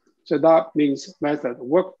encouraging. So that means method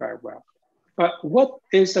worked very well. But what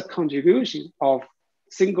is the contribution of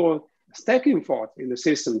single stacking fault in the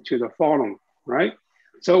system to the phonon, right?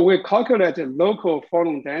 So we calculated local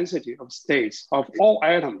phonon density of states of all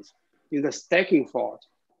atoms in the stacking fault.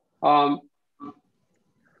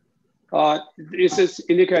 This is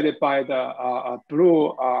indicated by the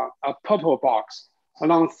purple box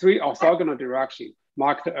along 3 orthogonal directions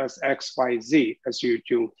marked as X, Y, Z, as you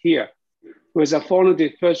do here, with a phonon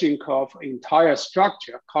dispersion curve entire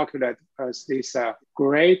structure calculated as these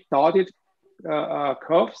gray dotted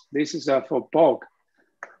curves. This is for bulk.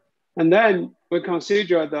 And then we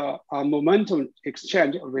consider the momentum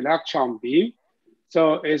exchange of electron beam.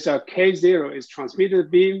 So it's a K0 is transmitted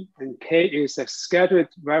beam, and K is a scattered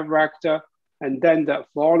wave vector. And then the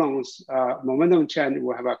phonon's momentum change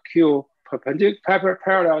will have a Q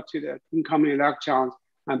parallel to the incoming electrons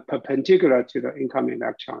and perpendicular to the incoming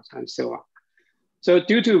electrons, and so on. So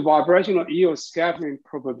due to vibrational EELS scattering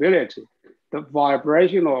probability, the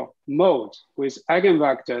vibrational mode with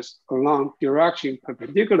eigenvectors along direction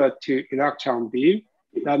perpendicular to electron beam,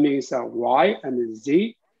 that means Y and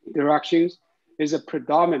Z directions, is a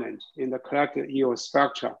predominant in the collected EELS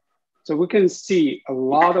spectrum. So we can see a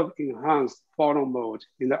lot of enhanced phonon mode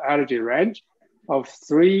in the energy range of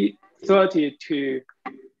 30 to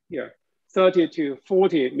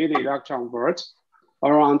 40 millielectron volts.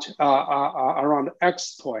 around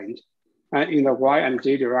X point in the Y and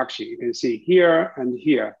Z direction. You can see here and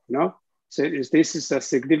here, you know? So this is a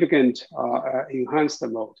significant enhanced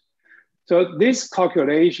mode. So this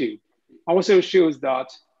calculation also shows that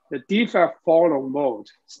the defect follow mode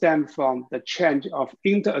stems from the change of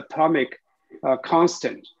interatomic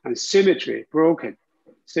constant and symmetry broken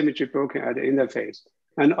at the interface,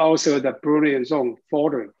 and also the Brownian zone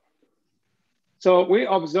foldering. So we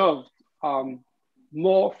observed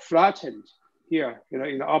more flattened here, you know,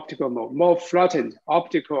 in the optical mode, more flattened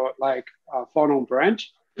optical like Phonon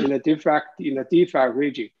branch in the defect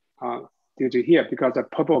region due to here, because the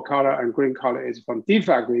purple color and green color is from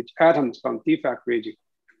defect region, atoms from defect region.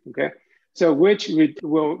 Okay, so which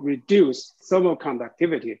will reduce thermal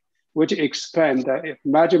conductivity, which explains the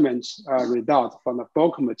measurements result from the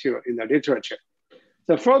bulk material in the literature.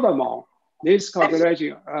 So furthermore, this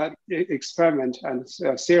calculation, experiment and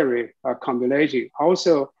theory combination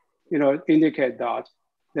also, you know, indicate that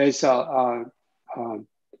there's the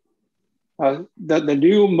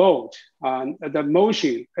new mode, the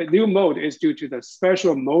motion. A new mode is due to the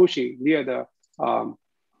special motion near the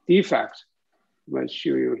defect. I'm going to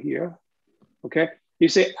show you here. Okay, you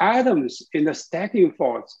see atoms in the stacking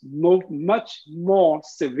faults move much more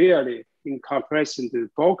severely in comparison to the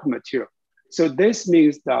bulk material. So this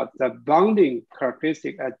means that the bonding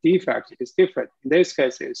characteristic at defect is different. In this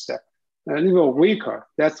case, it's a little weaker.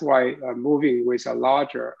 That's why moving with a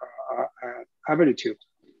larger amplitude.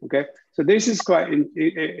 Okay, so this is quite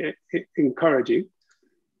encouraging.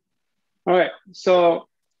 All right, so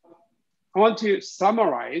I want to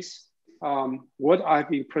summarize what I've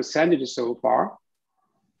been presented so far.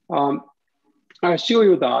 I'll show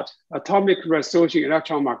you that atomic resolution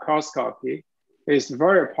electron microscopy is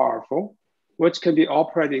very powerful, which can be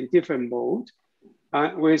operated in different modes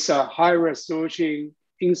with a high resolution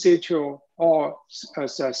in situ or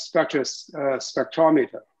as a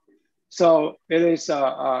spectrometer. So it is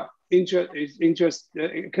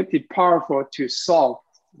it can be powerful to solve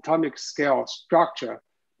atomic scale structure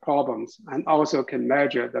problems and also can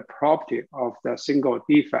measure the property of the single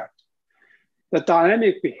defect. The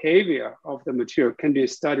dynamic behavior of the material can be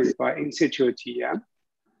studied by in-situ TEM.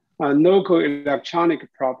 Local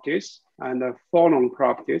electronic properties and phonon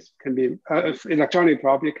properties can be, electronic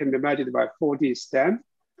property can be measured by 4D stem.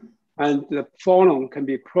 And the phonon can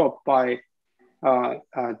be probed by a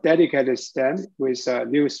dedicated stem with a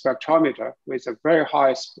new spectrometer with a very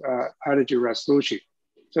high energy resolution.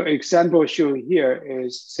 So example shown here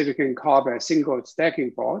is silicon carbide single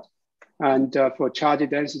stacking fault. And for charge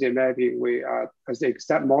density mapping, we, as the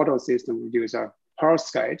exact model system, we use a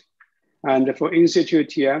perovskite. And for in-situ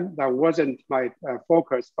TM, that wasn't my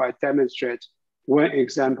focus, but I demonstrate one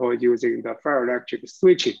example using the ferroelectric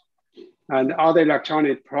switching. And other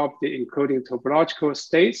electronic property, including topological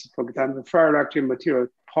states, for example, ferroelectric material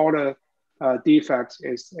polar defects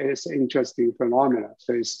is interesting phenomena.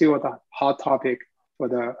 So it's still the hot topic for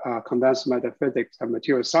the condensed matter physics and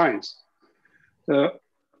material science. So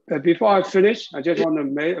before I finish, I just want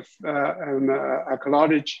to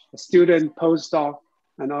acknowledge student, postdoc,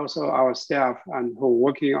 and also our staff and who are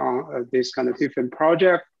working on this kind of different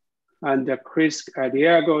project. And Chris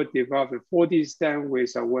Diego developed a 4D stem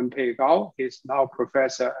with Wenpei Gao. He's now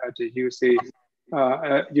professor at the University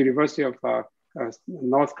of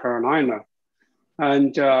North Carolina.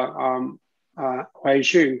 And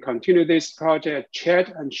Huaixun continued this project. Chet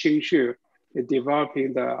and Xingshu is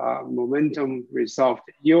developing the momentum resolved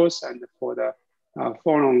yields and for the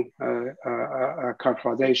phonon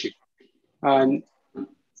characterization. And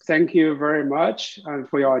thank you very much and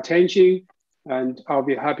for your attention. And I'll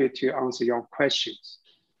be happy to answer your questions.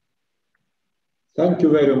 Thank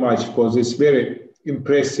you very much for this very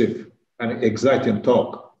impressive and exciting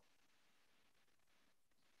talk.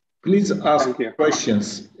 Please ask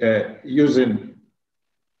questions using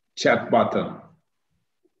chat button.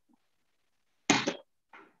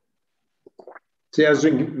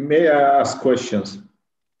 Xiaoqing, may I ask questions?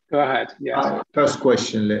 Go ahead, yes. First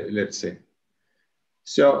question, let's say.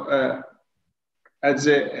 So at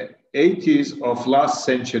the 80s of last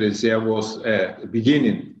century, there was a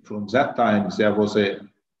beginning. From that time, there was a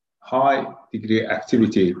high degree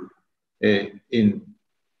activity in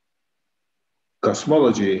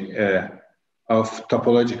cosmology of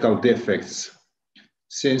topological defects.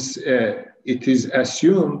 Since it is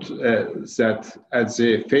assumed that at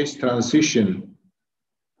the phase transition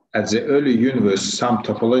at the early universe, some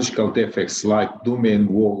topological defects like domain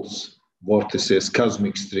walls, vortices,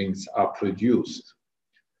 cosmic strings are produced.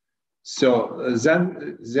 So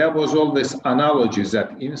then there was all this analogy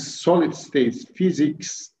that in solid state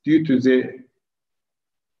physics, due to the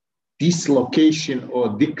dislocation or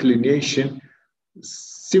declination,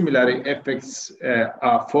 similar effects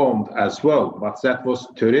are formed as well, but that was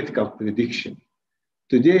theoretical prediction.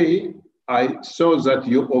 Today, I saw that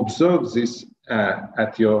you observe this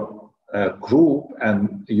at your group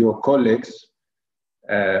and your colleagues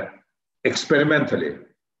experimentally.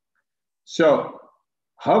 So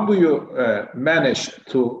how do you manage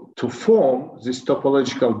to form these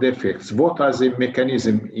topological defects? What are the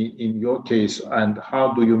mechanisms in your case, and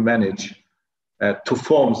how do you manage to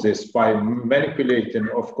form this by manipulating,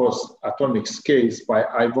 of course, atomic scales?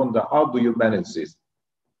 I wonder, how do you manage this?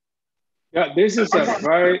 Yeah, this is a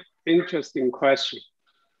very interesting question.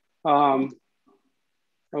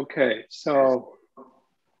 Okay, so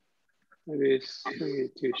maybe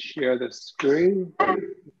to share the screen.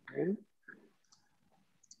 Okay.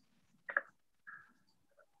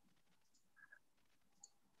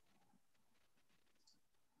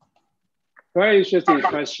 Very interesting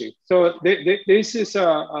question. So this is a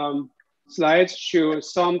slide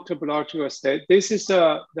shows some topological state. This is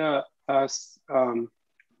the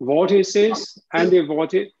vortices,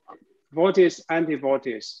 vortice,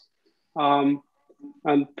 anti-vortice.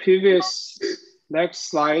 And previous next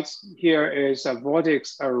slides here is a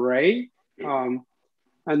vortex array.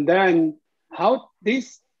 And then how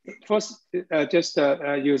this first just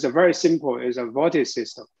use a very simple is a vortice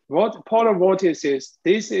system. Polar vortices,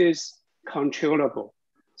 this is controllable.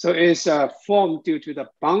 So it's formed due to the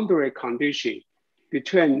boundary condition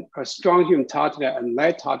between a strontium tartlet and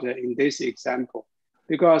lead tartlet in this example.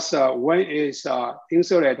 Because one is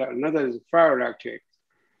insulated, another is ferroelectric.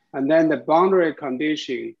 And then the boundary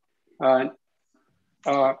condition,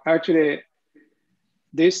 actually,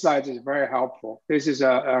 this slide is very helpful. This is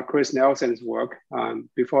Chris Nelson's work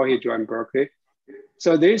before he joined Berkeley.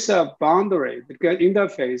 So this boundary, the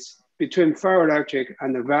interface between ferroelectric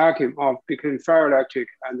and the vacuum between ferroelectric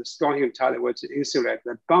and the strontium target, which is insulated,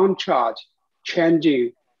 the bound charge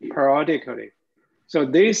changing periodically. So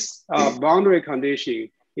this boundary condition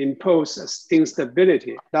imposes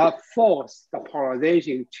instability that forces the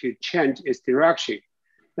polarization to change its direction.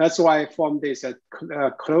 That's why I formed this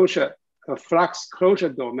flux closure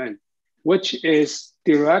domain, which is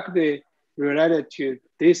directly related to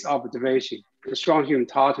this observation, the strontium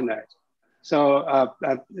tartlet. So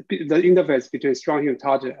the interface between strontium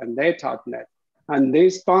tartlet and lead tartlet. And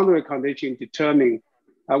this boundary condition determine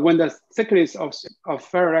when the thickness of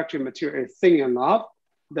ferroelectric material is thin enough,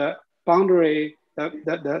 the boundary,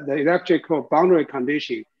 the electrical boundary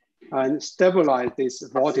condition and stabilize these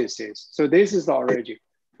vortices. So this is the origin.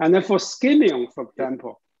 And then for skimming, for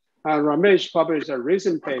example, Ramesh published a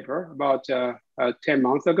recent paper about 10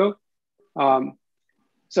 months ago.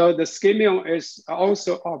 So the skimming is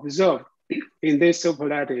also observed in this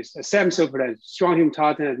superlattice, the same superlattice, strontium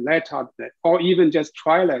tartlet, lead tartlet, or even just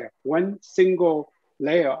trilayer, one single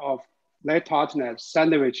layer of lead tartlet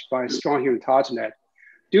sandwiched by strontium tartlet.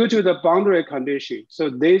 Due to the boundary condition, so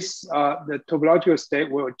this the topological state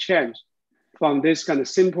will change from this kind of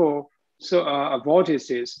simple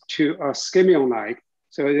vortices to a skimming-like.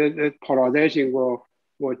 So the polarization will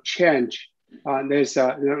change. There's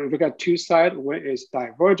we got two sides. One is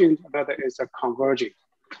divergent, another is a convergent.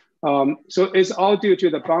 So it's all due to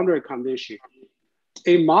the boundary condition.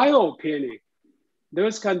 In my opinion,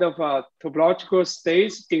 those kind of topological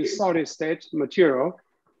states in solid state material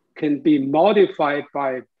can be modified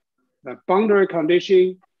by the boundary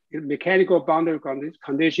condition, mechanical boundary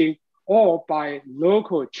condition, or by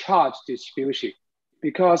local charge distribution,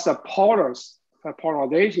 because the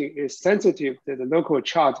polarization is sensitive to the local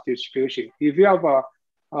charge distribution. If you have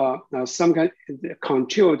some kind of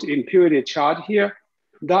controlled impurity charge here,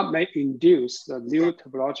 that may induce the new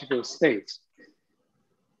topological states.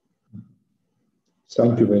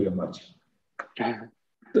 Thank you very much.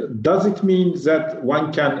 Does it mean that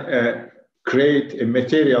one can create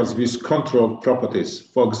materials with controlled properties?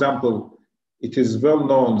 For example, it is well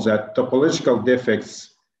known that topological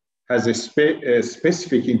defects has a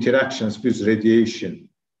specific interactions with radiation.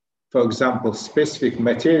 For example, specific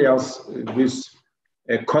materials with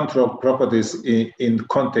controlled properties in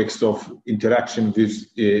context of interaction with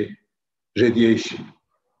radiation.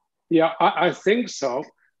 Yeah, I think so.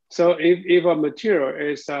 So if a material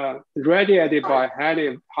is radiated by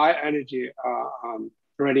high energy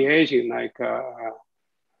radiation, like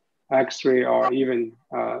X-ray or even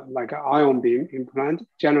like an ion beam implant,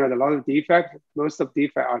 generate a lot of defects. Most of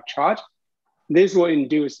defects are charged. This will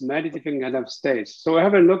induce many different kind of states. So we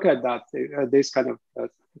have a look at that, this kind of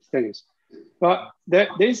things. But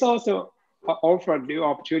this also offer new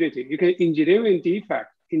opportunity. You can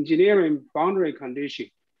engineering boundary condition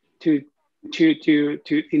to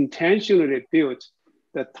intentionally build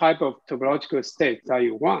the type of topological state that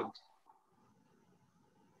you want.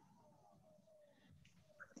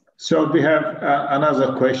 So we have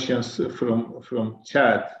another questions from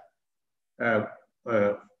chat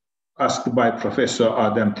asked by Professor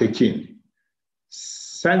Adem Tekin.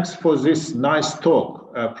 Thanks for this nice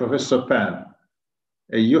talk, Professor Pan.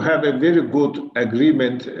 You have a very good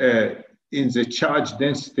agreement in the charge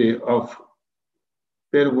density of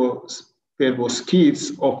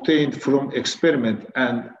perovskites obtained from experiment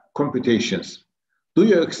and computations. Do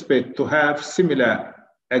you expect to have similar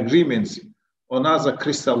agreements on other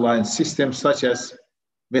crystalline systems such as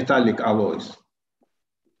metallic alloys?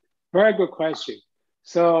 Very good question.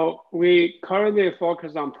 So we currently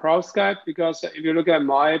focus on perovskite because if you look at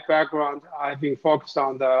my background, I've been focused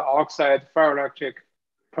on the oxide ferroelectric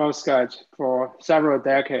perovskite for several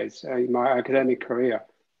decades in my academic career.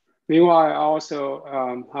 Meanwhile, I also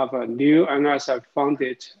have a new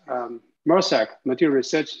NSF-funded MERSAC,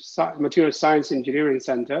 Material Science Engineering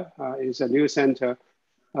Center. It's a new center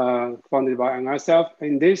funded by NSF.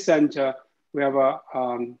 In this center, we have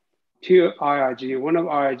two IIG. One of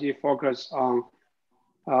IIG focuses on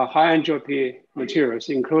high entropy materials,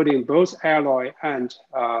 including both alloy and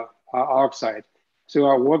oxide. So we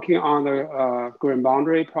are working on the grain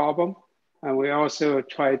boundary problem. And we also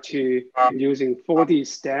try to using 4D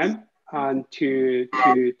STEM and to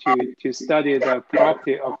study the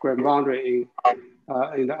property of grain boundary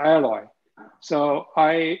in the alloy. So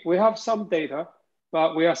we have some data,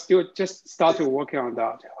 but we are still just starting working on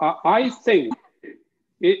that. I think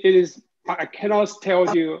I cannot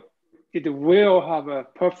tell you it will have a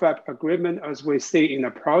perfect agreement as we see in the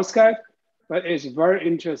perovskite, but it's very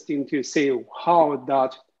interesting to see how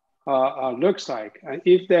that looks like. And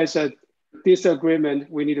if there's a disagreement,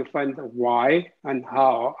 we need to find why and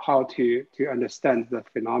how to understand the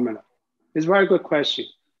phenomena. It's a very good question.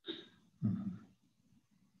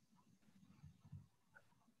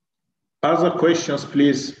 Other questions,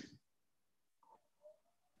 please.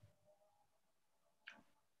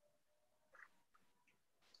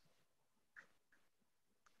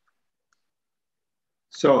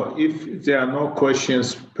 So if there are no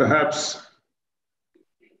questions, perhaps,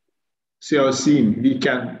 Xiaoqing, we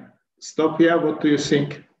can stop here. What do you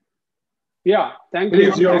think? Yeah, thank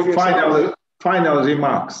you. Please, your final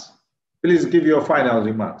remarks. Please give your final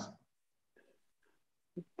remarks.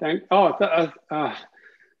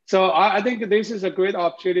 So I think this is a great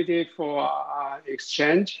opportunity for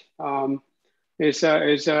exchange. It's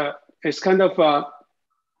kind of a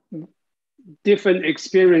different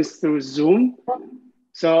experience through Zoom.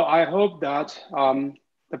 So I hope that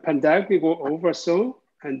the pandemic will over soon,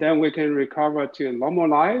 and then we can recover to normal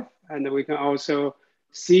life, and we can also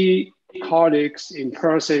see colleagues in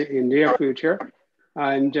person in near future.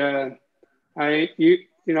 And I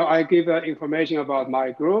give information about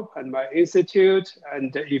my group and my institute.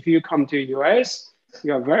 And if you come to US,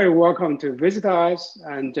 you are very welcome to visit us,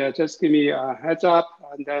 and just give me a heads up,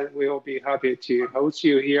 and then we will be happy to host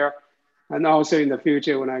you here. And also in the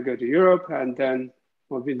future when I go to Europe, and then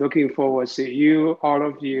we'll be looking forward to see you, all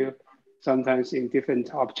of you, sometimes in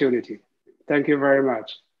different opportunity. Thank you very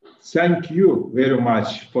much. Thank you very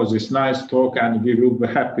much for this nice talk, and we will be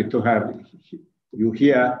happy to have you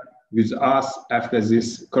here with us after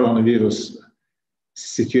this coronavirus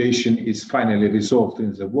situation is finally resolved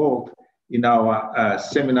in the world. In our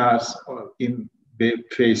seminars, in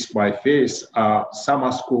face by face,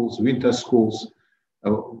 summer schools, winter schools,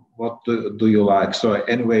 what do you like? So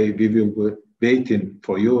anyway, we will be waiting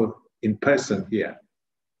for you in person here.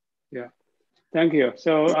 Yeah, thank you.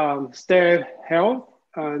 So stay healthy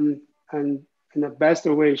and the best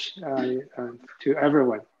wish to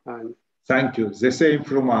everyone. Thank you. The same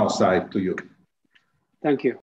from our side to you. Thank you.